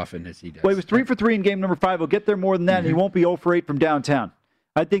line as often as he does? Well, he was 3 for 3 in game number 5. He'll get there more than that, and he won't be 0 for 8 from downtown.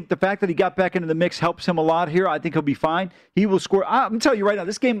 I think the fact that he got back into the mix helps him a lot here. I think he'll be fine. He will score. I'm going to tell you right now,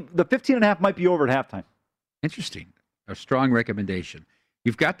 this game, the 15.5 might be over at halftime. Interesting. A strong recommendation.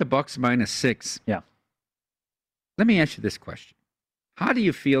 You've got the Bucks minus 6. Yeah. Let me ask you this question. How do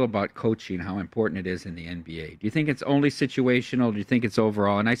you feel about coaching, how important it is in the NBA? Do you think it's only situational? Do you think it's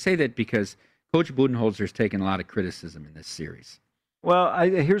overall? And I say that because Coach Budenholzer has taken a lot of criticism in this series. Well,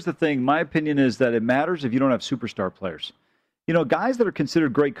 here's the thing. My opinion is that it matters if you don't have superstar players. You know, guys that are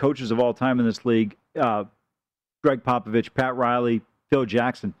considered great coaches of all time in this league, Greg Popovich, Pat Riley, Phil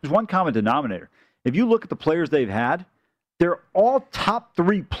Jackson, there's one common denominator. If you look at the players they've had, they're all top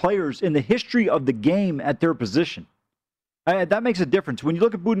 3 players in the history of the game at their position. That makes a difference. When you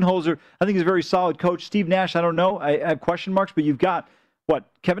look at Budenholzer, I think he's a very solid coach. Steve Nash, I don't know. I have question marks, but you've got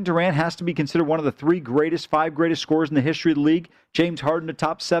Kevin Durant has to be considered one of the 5 greatest scorers in the history of the league. James Harden, a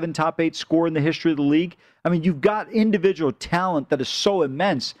top 7, top 8 scorer in the history of the league. I mean, you've got individual talent that is so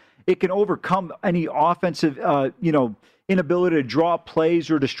immense, it can overcome any offensive, inability to draw plays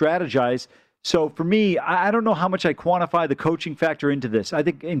or to strategize. So for me, I don't know how much I quantify the coaching factor into this. I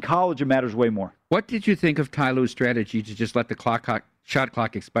think in college it matters way more. What did you think of Ty Lue's strategy to just let the shot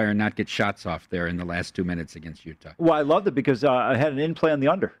clock expire and not get shots off there in the last 2 minutes against Utah? Well, I loved it because I had an in-play on the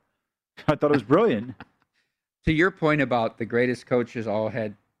under. I thought it was brilliant. To your point about the greatest coaches all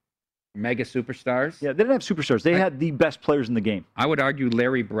had mega superstars. Yeah, they didn't have superstars. They had the best players in the game. I would argue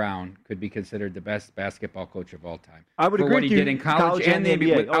Larry Brown could be considered the best basketball coach of all time. I would agree for what he did in college and the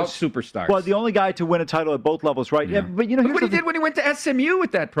NBA without superstars. Well, the only guy to win a title at both levels, right? Yeah. But here's what he did when he went to SMU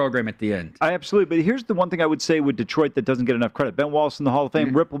with that program at the end. Absolutely. But here's the one thing I would say with Detroit that doesn't get enough credit. Ben Wallace in the Hall of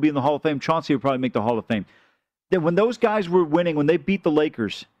Fame. Rip will be in the Hall of Fame. Chauncey will probably make the Hall of Fame. That when those guys were winning, when they beat the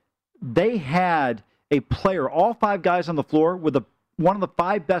Lakers, they had a player, all 5 guys on the floor with one of the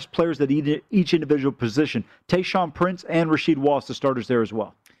 5 best players at each individual position. Tayshaun Prince and Rasheed Wallace, the starters there as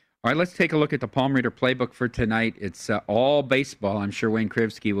well. All right, let's take a look at the Palm Reader playbook for tonight. It's all baseball. I'm sure Wayne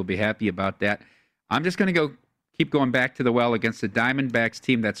Krivsky will be happy about that. I'm just going to keep going back to the well against the Diamondbacks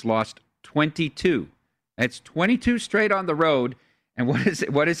team that's lost 22. That's 22 straight on the road. And what is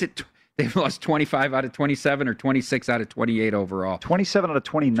it? They've lost 25 out of 27 or 26 out of 28 overall. 27 out of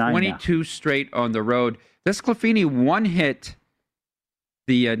 29 22 now. Straight on the road. Desclafini one hit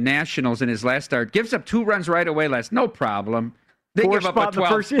the Nationals in his last start. Gives up 2 runs right away no problem. They give up a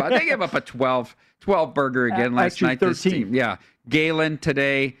 12 spot. They give up a 12 burger again last night. 13. This team. Yeah. Galen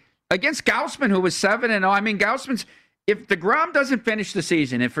today against Gausman, who was 7-0. I mean, Gausman's, if DeGrom doesn't finish the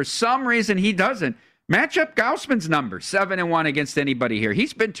season, if for some reason he doesn't, match up Gausman's number, 7-1 against anybody here.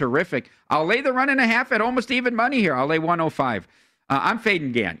 He's been terrific. I'll lay the 1.5 at almost even money here. I'll lay 105. I'm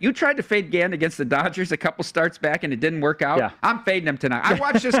fading Gann. You tried to fade Gann against the Dodgers a couple starts back, and it didn't work out. Yeah. I'm fading him tonight. I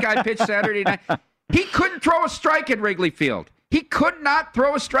watched this guy pitch Saturday night. He couldn't throw a strike at Wrigley Field. He could not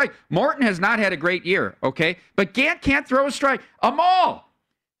throw a strike. Morton has not had a great year, okay? But Gann can't throw a strike. Amal,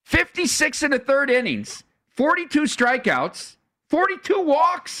 56 in the 3rd innings, 42 strikeouts, 42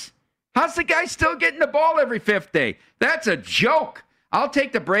 walks. How's the guy still getting the ball every 5th day? That's a joke. I'll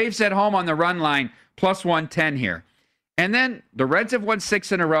take the Braves at home on the run line, plus 110 here. And then the Reds have won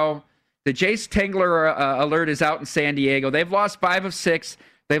 6 in a row. The Jace Tingler alert is out in San Diego. They've lost 5 of 6.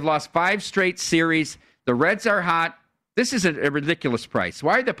 They've lost 5 straight series. The Reds are hot. This is a ridiculous price.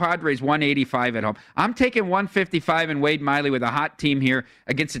 Why are the Padres 185 at home? I'm taking 155 and Wade Miley with a hot team here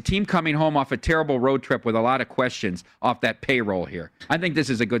against a team coming home off a terrible road trip with a lot of questions off that payroll here. I think this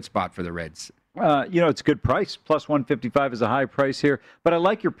is a good spot for the Reds. It's a good price. Plus 155 is a high price here. But I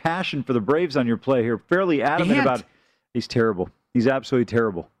like your passion for the Braves on your play here. Fairly adamant about it. He's terrible. He's absolutely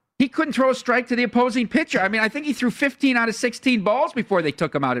terrible. He couldn't throw a strike to the opposing pitcher. I mean, I think he threw 15 out of 16 balls before they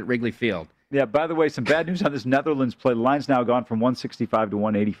took him out at Wrigley Field. Yeah, by the way, some bad news on this Netherlands play. The line's now gone from 165 to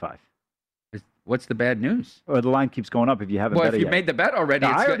 185. What's the bad news? The line keeps going up if you haven't bet it yet. Well, if you made the bet already,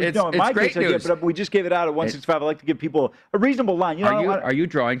 it's great news. But we just gave it out at 165. I like to give people a reasonable line. Are you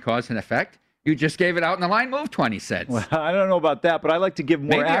drawing cause and effect? You just gave it out and the line moved 20 cents. Well, I don't know about that, but I like to give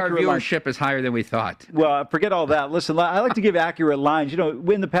more accurate Maybe our viewership is higher than we thought. Well, forget all that. Listen, I like to give accurate lines.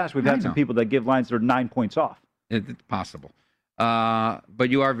 In the past, we've had some people that give lines that are 9 points off. It's possible. But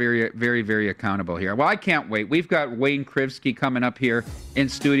you are very, very, very accountable here. Well, I can't wait. We've got Wayne Krivsky coming up here in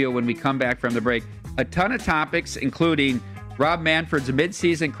studio when we come back from the break. A ton of topics, including Rob Manfred's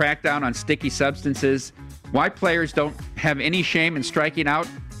midseason crackdown on sticky substances, why players don't have any shame in striking out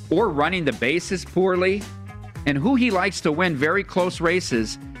or running the bases poorly, and who he likes to win very close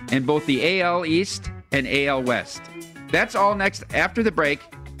races in both the AL East and AL West. That's all next after the break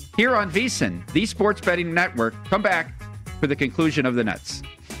here on VSiN, the Sports Betting Network. Come back for the conclusion of the Nuts.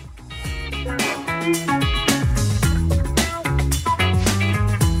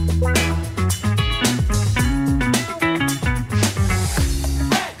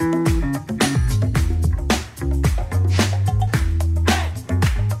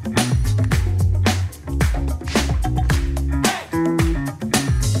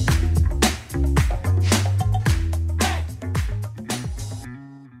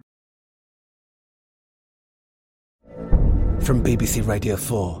 From BBC Radio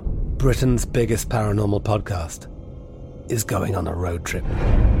 4, Britain's biggest paranormal podcast is going on a road trip.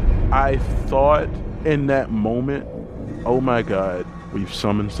 I thought in that moment, oh my God, we've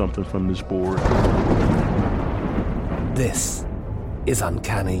summoned something from this board. This is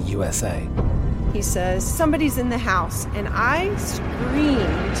Uncanny USA. He says, somebody's in the house, and I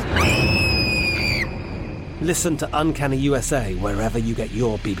screamed. Listen to Uncanny USA wherever you get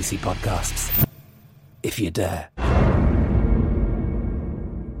your BBC podcasts, if you dare.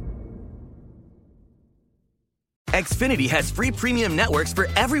 Xfinity has free premium networks for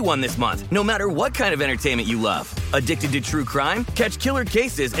everyone this month, no matter what kind of entertainment you love. Addicted to true crime? Catch killer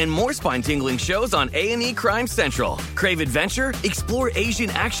cases and more spine-tingling shows on A&E Crime Central. Crave adventure? Explore Asian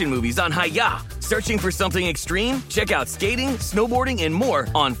action movies on Hi-YAH. Searching for something extreme? Check out skating, snowboarding, and more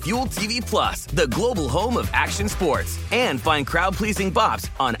on Fuel TV Plus, the global home of action sports. And find crowd-pleasing bops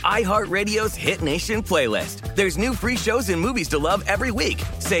on iHeartRadio's Hit Nation playlist. There's new free shows and movies to love every week.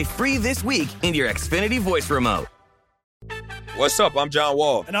 Say free this week in your Xfinity voice remote. What's up? I'm John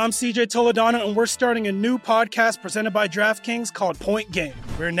Wall. And I'm CJ Toledano, and we're starting a new podcast presented by DraftKings called Point Game.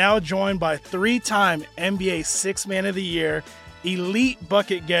 We're now joined by three-time NBA Sixth Man of the Year, elite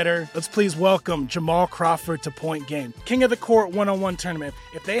bucket getter. Let's please welcome Jamal Crawford to Point Game. King of the Court one-on-one tournament.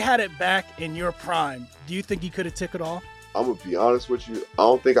 If they had it back in your prime, do you think you could have took it all? I'm going to be honest with you. I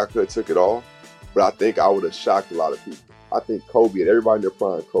don't think I could have took it all, but I think I would have shocked a lot of people. I think Kobe and everybody in their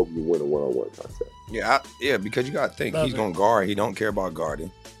prime, Kobe would win a one-on-one contest. Yeah, because you got to think he's going to guard. He don't care about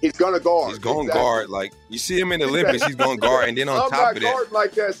guarding. He's going to guard. He's going to guard. Like, you see him in the Olympics, he's going to guard. And then on top of that. I'm not guarding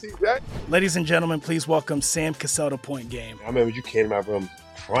like that, CJ. Ladies and gentlemen, please welcome Sam Cassell to Point Game. I remember you came out from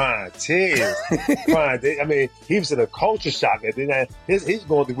crying, tears. I mean, he was in a culture shock. And then he's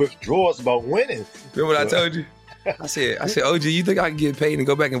going through withdrawals about winning. Remember what I told you? I said, OG, you think I can get paid and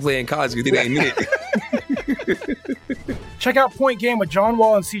go back and play in college because it ain't it? Check out Point Game with John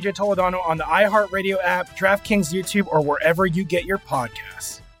Wall and CJ Toledano on the iHeartRadio app, DraftKings YouTube, or wherever you get your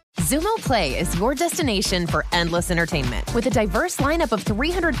podcasts. Xumo Play is your destination for endless entertainment. With a diverse lineup of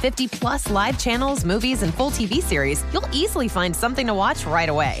 350 plus live channels, movies, and full TV series, you'll easily find something to watch right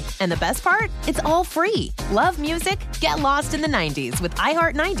away. And the best part? It's all free. Love music? Get lost in the 90s with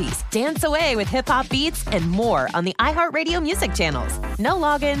iHeart 90s, dance away with hip-hop beats, and more on the iHeartRadio music channels. No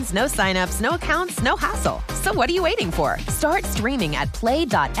logins, no signups, no accounts, no hassle. So what are you waiting for? Start streaming at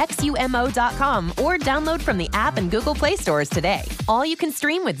play.xumo.com or download from the app and Google Play stores today. All you can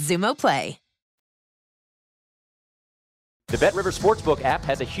stream with Xumo Play. The BetRivers Sportsbook app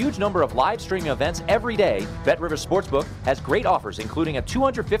has a huge number of live streaming events every day. BetRivers Sportsbook has great offers, including a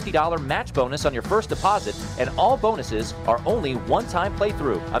 $250 match bonus on your first deposit, and all bonuses are only one-time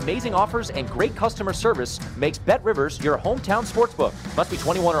playthrough. Amazing offers and great customer service makes BetRivers your hometown sportsbook. Must be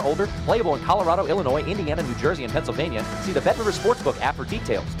 21 or older, playable in Colorado, Illinois, Indiana, New Jersey, and Pennsylvania. See the BetRivers Sportsbook app for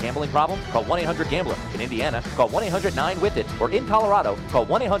details. Gambling problem? Call 1-800-GAMBLER. In Indiana, call 1-800-9-WITH-IT. Or in Colorado, call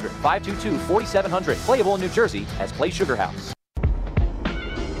 1-800-522-4700. Playable in New Jersey as Play Sugar House.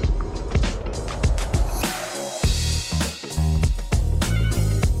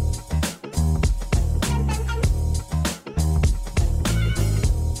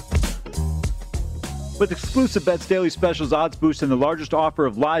 With exclusive bets, daily specials, odds boosts, and the largest offer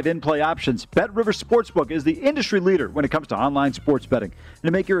of live in-play options, BetRivers Sportsbook is the industry leader when it comes to online sports betting. And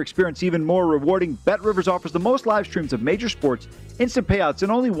to make your experience even more rewarding, BetRivers offers the most live streams of major sports, instant payouts,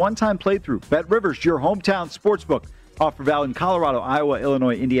 and only one-time playthrough. BetRivers, your hometown sportsbook. Offer valid in Colorado, Iowa,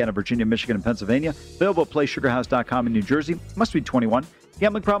 Illinois, Indiana, Virginia, Michigan, and Pennsylvania. Available at PlaySugarHouse.com in New Jersey. Must be 21.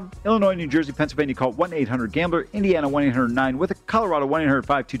 Gambling problem? Illinois, New Jersey, Pennsylvania. Call 1-800-GAMBLER. Indiana, 1-800-9. With Colorado,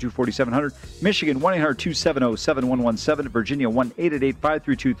 1-800-522-4700. Michigan, 1-800-270-7117. Virginia,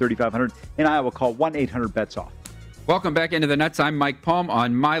 1-888-532-3500. In Iowa, call 1-800-BETS-OFF. Welcome back into the Nuts. I'm Mike Palm.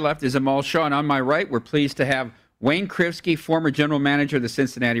 On my left is Amal Shaw, and on my right, we're pleased to have Wayne Krivsky, former general manager of the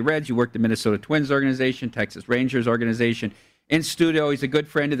Cincinnati Reds. You worked the Minnesota Twins organization, Texas Rangers organization. In studio, he's a good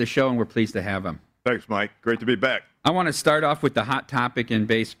friend of the show, and we're pleased to have him. Thanks, Mike. Great to be back. I want to start off with the hot topic in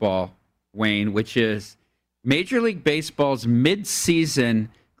baseball, Wayne, which is Major League Baseball's mid-season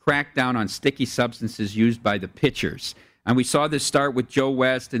crackdown on sticky substances used by the pitchers. And we saw this start with Joe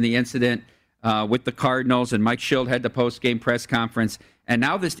West and the incident with the Cardinals, and Mike Schild had the post-game press conference. And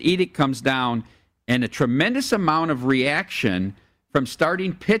now this edict comes down, and a tremendous amount of reaction from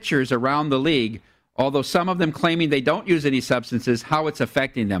starting pitchers around the league, although some of them claiming they don't use any substances, how it's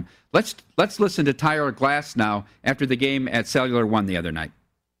affecting them. Let's listen to Tyler Glass now after the game at Cellular One the other night.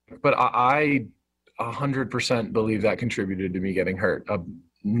 But I 100% believe that contributed to me getting hurt.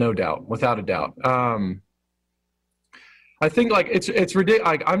 No doubt, without a doubt. I think it's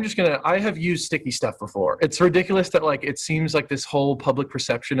ridiculous. I have used sticky stuff before. It's ridiculous that it seems like this whole public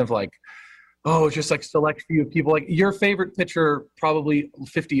perception of it's just select few of people. Your favorite pitcher probably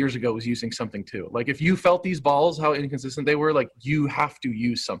 50 years ago was using something too. If you felt these balls, how inconsistent they were, you have to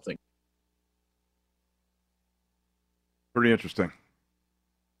use something. Pretty interesting.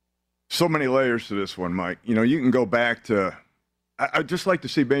 So many layers to this one, Mike. You can go back to, I'd just like to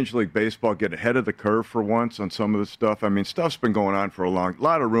see Major League Baseball get ahead of the curve for once on some of this stuff. I mean, stuff's been going on for a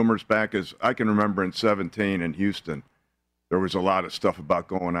lot of rumors back as I can remember in 2017 in Houston. There was a lot of stuff about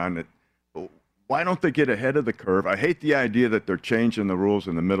going on that, why don't they get ahead of the curve? I hate the idea that they're changing the rules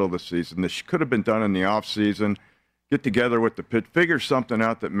in the middle of the season. This could have been done in the off season. Get together with the pit, figure something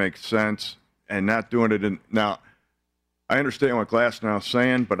out that makes sense, and not doing it in. Now, I understand what Glasnow's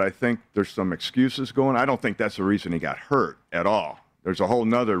saying, but I think there's some excuses going. I don't think that's the reason he got hurt at all. There's a whole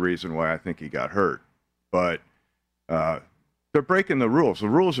nother reason why I think he got hurt. But they're breaking the rules. The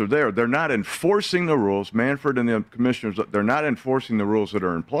rules are there. They're not enforcing the rules. Manfred and the commissioners, they're not enforcing the rules that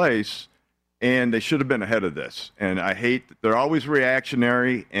are in place. And they should have been ahead of this. And I hate that they're always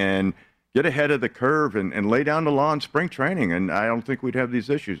reactionary, and get ahead of the curve and lay down the law in spring training. And I don't think we'd have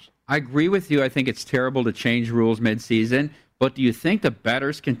these issues. I agree with you. I think it's terrible to change rules midseason. But do you think the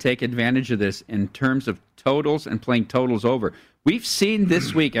bettors can take advantage of this in terms of totals and playing totals over? We've seen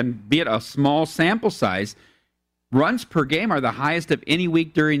this week, and be it a small sample size, runs per game are the highest of any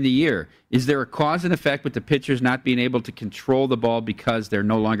week during the year. Is there a cause and effect with the pitchers not being able to control the ball because they're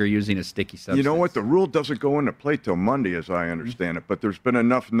no longer using a sticky substance? You know what? The rule doesn't go into play till Monday, as I understand it. But there's been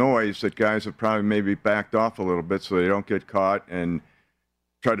enough noise that guys have probably maybe backed off a little bit so they don't get caught and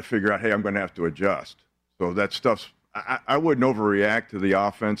try to figure out, hey, I'm going to have to adjust. So that stuff's – I wouldn't overreact to the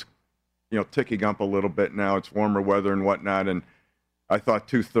offense, ticking up a little bit now. It's warmer weather and whatnot. And I thought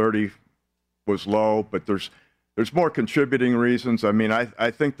 230 was low, but there's more contributing reasons. I mean, I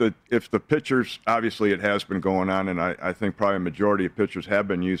think that if the pitchers, obviously it has been going on, and I think probably a majority of pitchers have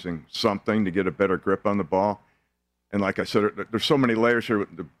been using something to get a better grip on the ball. And like I said, there's so many layers here.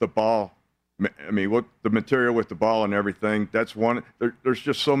 The ball, I mean, what the material with the ball and everything, that's one. There's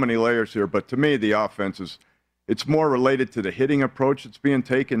just so many layers here. But to me, the offense it's more related to the hitting approach that's being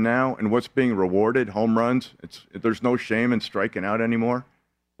taken now and what's being rewarded, home runs. There's no shame in striking out anymore.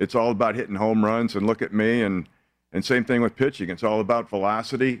 It's all about hitting home runs, and look at me, and same thing with pitching. It's all about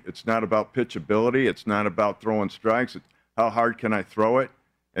velocity. It's not about pitchability. It's not about throwing strikes. It's how hard can I throw it,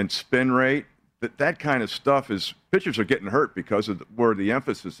 and spin rate. That kind of stuff is pitchers are getting hurt because of where the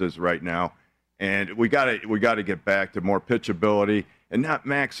emphasis is right now, and we got to get back to more pitchability and not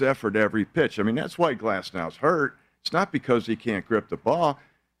max effort every pitch. I mean, that's why Glasnow's hurt. It's not because he can't grip the ball.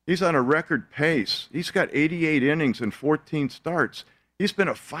 He's on a record pace. He's got 88 innings and 14 starts. He's been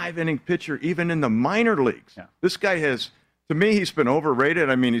a 5-inning pitcher even in the minor leagues. Yeah. This guy to me, he's been overrated.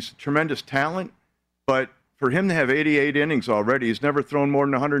 I mean, he's a tremendous talent, but for him to have 88 innings already, he's never thrown more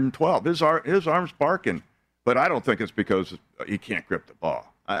than 112. His arm's barking, but I don't think it's because he can't grip the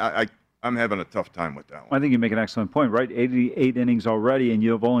ball. I'm having a tough time with that one. I think you make an excellent point, right? 88 innings already, and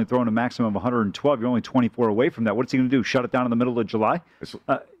you've only thrown a maximum of 112. You're only 24 away from that. What's he going to do, shut it down in the middle of July?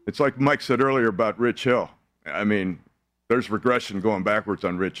 It's like Mike said earlier about Rich Hill. I mean, there's regression going backwards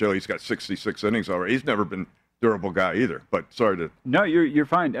on Rich Hill. He's got 66 innings already. He's never been durable guy either. But sorry to. No, you're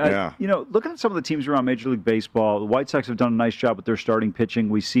fine. Yeah. Looking at some of the teams around Major League Baseball, the White Sox have done a nice job with their starting pitching.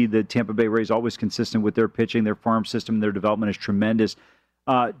 We see the Tampa Bay Rays always consistent with their pitching. Their farm system, their development is tremendous.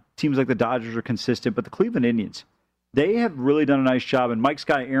 Teams like the Dodgers are consistent, but the Cleveland Indians, they have really done a nice job. And Mike's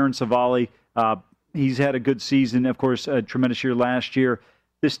guy, Aaron Savali, he's had a good season, of course, a tremendous year last year.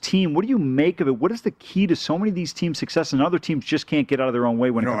 This team, what do you make of it? What is the key to so many of these teams' success? And other teams just can't get out of their own way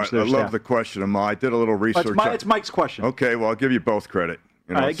when it comes to their staff. I love the question, Amal. I did a little research. It's Mike's question. Okay, well, I'll give you both credit.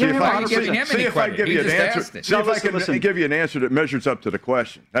 See if I give you an answer. See if I can give you an answer that measures up to the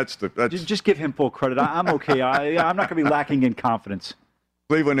question. Just give him full credit. I'm okay. I'm not going to be lacking in confidence.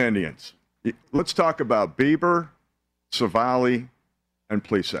 Cleveland Indians. Let's talk about Bieber, Savali, and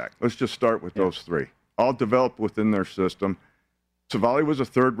Plesac. Let's just start with those three. All developed within their system. Savali was a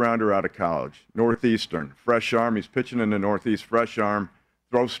third-rounder out of college. Northeastern, fresh arm. He's pitching in the Northeast, fresh arm,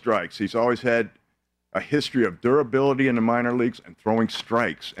 throws strikes. He's always had a history of durability in the minor leagues and throwing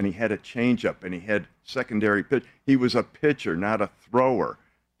strikes, and he had a changeup, and he had secondary pitch. He was a pitcher, not a thrower.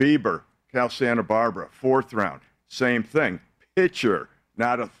 Bieber, Cal Santa Barbara, fourth round, same thing. Pitcher,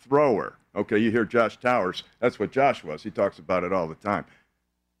 not a thrower. Okay, you hear Josh Towers. That's what Josh was. He talks about it all the time.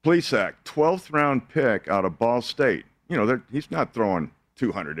 Plesac, 12th round pick out of Ball State. He's not throwing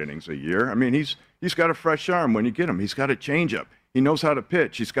 200 innings a year. I mean, he's got a fresh arm when you get him. He's got a changeup. He knows how to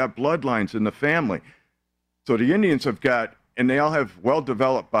pitch. He's got bloodlines in the family. So the Indians have got, and they all have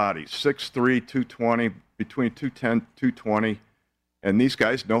well-developed bodies, 6'3", 220, between 210, 220. And these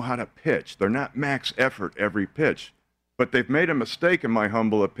guys know how to pitch. They're not max effort every pitch. But they've made a mistake, in my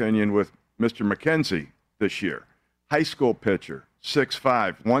humble opinion, with Mr. McKenzie this year. High school pitcher,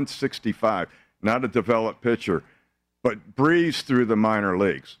 6'5", 165, not a developed pitcher, but breezed through the minor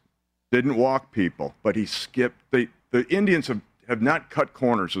leagues. Didn't walk people, but he skipped. The Indians have not cut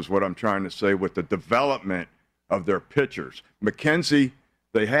corners, is what I'm trying to say, with the development of their pitchers. McKenzie,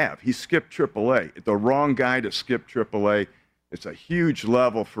 they have. He skipped AAA. The wrong guy to skip AAA. It's a huge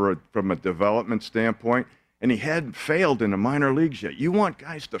level from a development standpoint, and he hadn't failed in the minor leagues yet. You want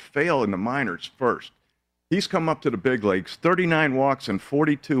guys to fail in the minors first. He's come up to the big leagues, 39 walks in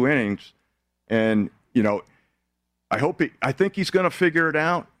 42 innings, and, I think he's going to figure it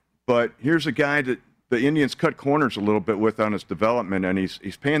out, but here's a guy that the Indians cut corners a little bit with on his development, and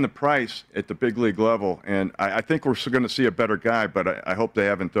he's paying the price at the big league level, and I think we're going to see a better guy, but I hope they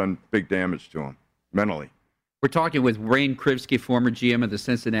haven't done big damage to him mentally. We're talking with Wayne Krivsky, former GM of the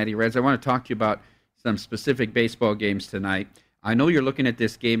Cincinnati Reds. I want to talk to you about some specific baseball games tonight. I know you're looking at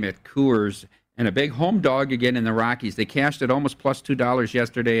this game at Coors, and a big home dog again in the Rockies. They cashed it almost plus $2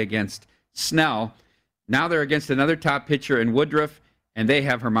 yesterday against Snell. Now they're against another top pitcher in Woodruff, and they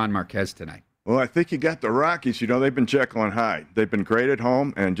have German Marquez tonight. Well, I think you got the Rockies. They've been Jekyll and Hyde. They've been great at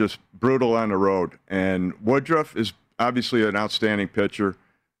home and just brutal on the road. And Woodruff is obviously an outstanding pitcher.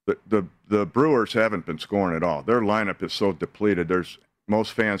 The Brewers haven't been scoring at all. Their lineup is so depleted.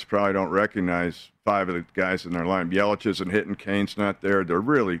 Most fans probably don't recognize 5 of the guys in their lineup. Yelich isn't hitting. Kane's not there. They're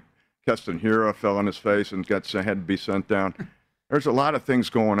really – Keston Hiura fell on his face and had to be sent down. There's a lot of things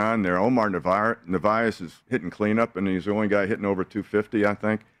going on there. Omar Narvaez is hitting cleanup, and he's the only guy hitting over 250, I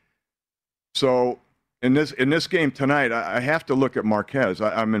think. So in this game tonight, I have to look at Marquez.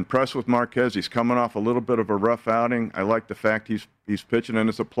 I'm impressed with Marquez. He's coming off a little bit of a rough outing. I like the fact he's pitching, and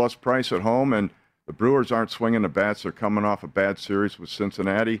it's a plus price at home, and the Brewers aren't swinging the bats. They're coming off a bad series with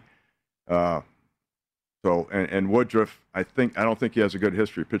Cincinnati. And Woodruff, I don't think he has a good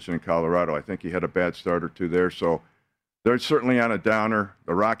history pitching in Colorado. I think he had a bad start or two there. So they're certainly on a downer.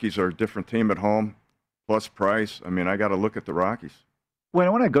 The Rockies are a different team at home, plus price. I mean, I got to look at the Rockies. When I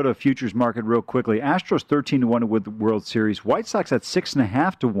want to go to a futures market real quickly, Astros 13-1 to win the World Series. White Sox at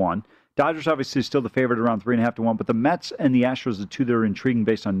 6.5 to 1. Dodgers obviously still the favorite around 3.5 to 1, but the Mets and the Astros are the two that are intriguing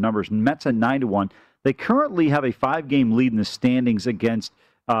based on numbers. Mets at 9 to 1. They currently have a 5-game lead in the standings against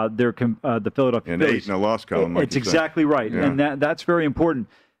the Philadelphia and Phillies. 8 in a loss column. It's exactly right, yeah. And that's very important.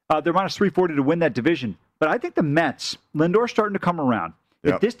 They're minus 340 to win that division. But I think the Mets, Lindor's starting to come around.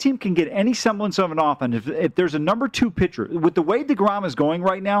 Yep. If this team can get any semblance of an offense, if there's a number 2 pitcher, with the way DeGrom is going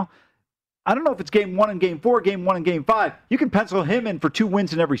right now, I don't know if it's game 1 and game 4, game 1 and game 5. You can pencil him in for 2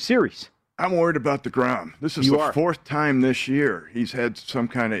 wins in every series. I'm worried about DeGrom. This is the 4th time this year he's had some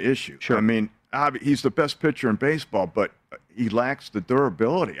kind of issue. Sure. I mean, he's the best pitcher in baseball, but he lacks the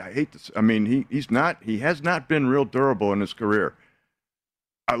durability. I hate this. I mean, he has not been real durable in his career.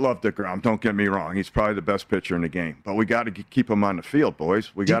 I love DeGrom. Don't get me wrong. He's probably the best pitcher in the game. But we got to keep him on the field,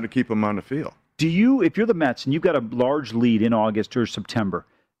 boys. We got to keep him on the field. If you're the Mets and you've got a large lead in August or September,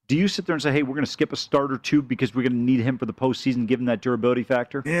 Do you sit there and say, hey, we're going to skip a start or two because we're going to need him for the postseason, given that durability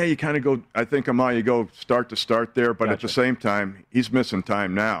factor? Yeah, you kind of go, I think, Amal, you go start to start there, but at the same time, he's missing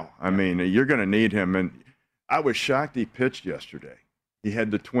time now. I mean, you're going to need him. And I was shocked he pitched yesterday. He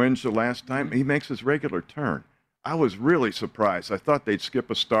had the Twins the last time. He makes his regular turn. I was really surprised. I thought they'd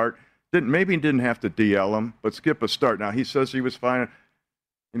skip a start. Maybe he didn't have to DL him, but skip a start. Now, he says he was fine.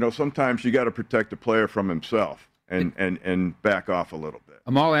 You know, sometimes you got to protect the player from himself and back off a little bit.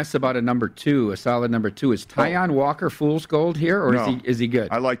 Amal asked about a number 2, a solid number 2. Is Taijuan Walker fool's gold here, or No. is he good?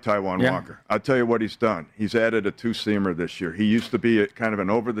 I like Taijuan Walker. I'll tell you what he's done. He's added a 2-seamer this year. He used to be kind of an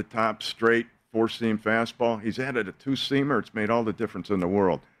over-the-top, straight 4-seam fastball. He's added a 2-seamer. It's made all the difference in the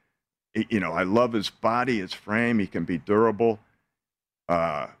world. I love his body, his frame. He can be durable.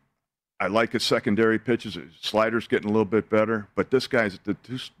 I like his secondary pitches. His slider's getting a little bit better. But this guy's the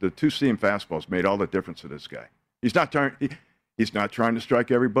 2-seam fastball's made all the difference to this guy. He's not trying to strike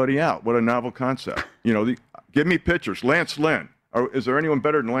everybody out. What a novel concept. Give me pitchers. Lance Lynn. Is there anyone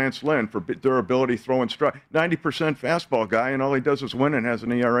better than Lance Lynn for durability, throwing strike? 90% fastball guy, and all he does is win and has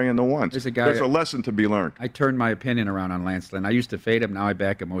an ERA in the ones. There's a lesson to be learned. I turned my opinion around on Lance Lynn. I used to fade him. Now I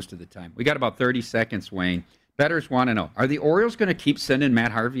back him most of the time. We got about 30 seconds, Wayne. Bettors want to know, are the Orioles going to keep sending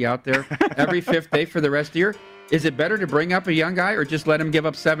Matt Harvey out there every fifth day for the rest of the year? Is it better to bring up a young guy or just let him give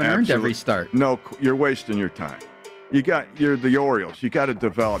up 7 earned every start? No, you're wasting your time. You're the Orioles. You got to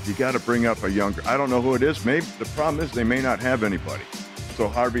develop. You got to bring up a younger. I don't know who it is. Maybe the problem is they may not have anybody. So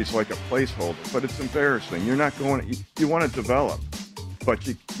Harvey's like a placeholder. But it's embarrassing. You're not going. You want to develop, but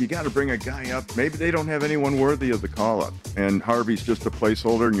you got to bring a guy up. Maybe they don't have anyone worthy of the call up, and Harvey's just a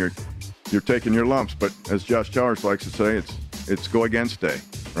placeholder, and you're taking your lumps. But as Josh Towers likes to say, it's go against day,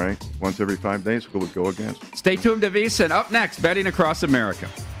 right? Once every 5 days, we'll go against. Stay tuned to VSiN. Up next, betting across America.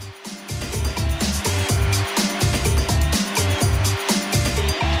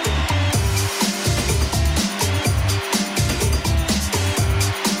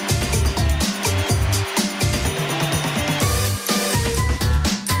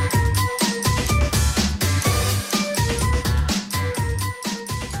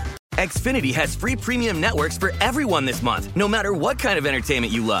 Xfinity has free premium networks for everyone this month, no matter what kind of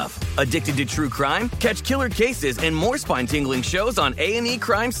entertainment you love. Addicted to true crime? Catch killer cases and more spine-tingling shows on A&E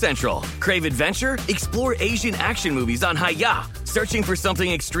Crime Central. Crave adventure? Explore Asian action movies on Hi-Ya. Searching for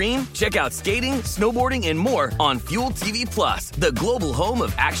something extreme? Check out skating, snowboarding, and more on Fuel TV Plus, the global home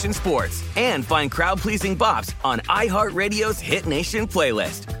of action sports. And find crowd-pleasing bops on iHeartRadio's Hit Nation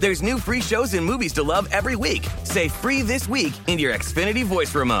playlist. There's new free shows and movies to love every week. Say free this week in your Xfinity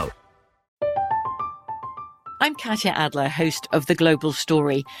voice remote. I'm Katya Adler, host of The Global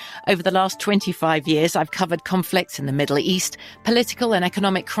Story. Over the last 25 years, I've covered conflicts in the Middle East, political and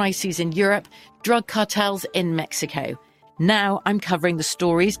economic crises in Europe, drug cartels in Mexico. Now I'm covering the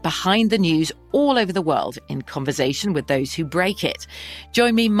stories behind the news all over the world in conversation with those who break it.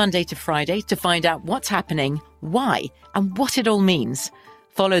 Join me Monday to Friday to find out what's happening, why, and what it all means.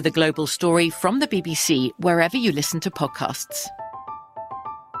 Follow The Global Story from the BBC wherever you listen to podcasts.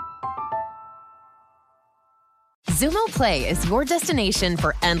 Xumo Play is your destination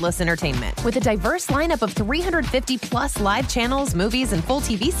for endless entertainment. With a diverse lineup of 350 plus live channels, movies, and full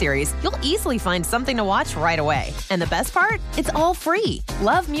TV series, you'll easily find something to watch right away. And the best part? It's all free.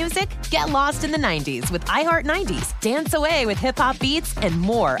 Love music? Get lost in the 90s with iHeart 90s, dance away with hip-hop beats, and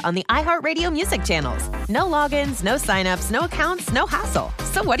more on the iHeartRadio music channels. No logins, no signups, no accounts, no hassle.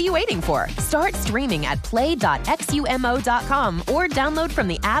 So what are you waiting for? Start streaming at play.xumo.com or download from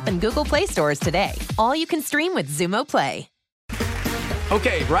the app and Google Play stores today. All you can stream with Xumo Play.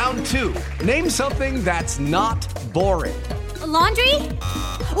 Okay, round 2. Name something that's not boring. A laundry?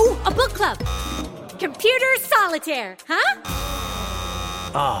 Ooh, a book club. Computer solitaire, huh?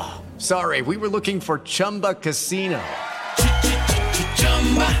 Ah, sorry, we were looking for Chumba Casino.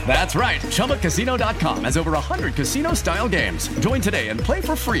 That's right, ChumbaCasino.com has over 100 casino-style games. Join today and play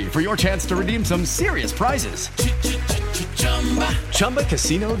for free for your chance to redeem some serious prizes.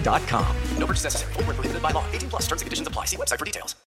 ChumbaCasino.com. No purchase necessary. Void where prohibited by law. 18 plus terms and conditions apply. See website for details.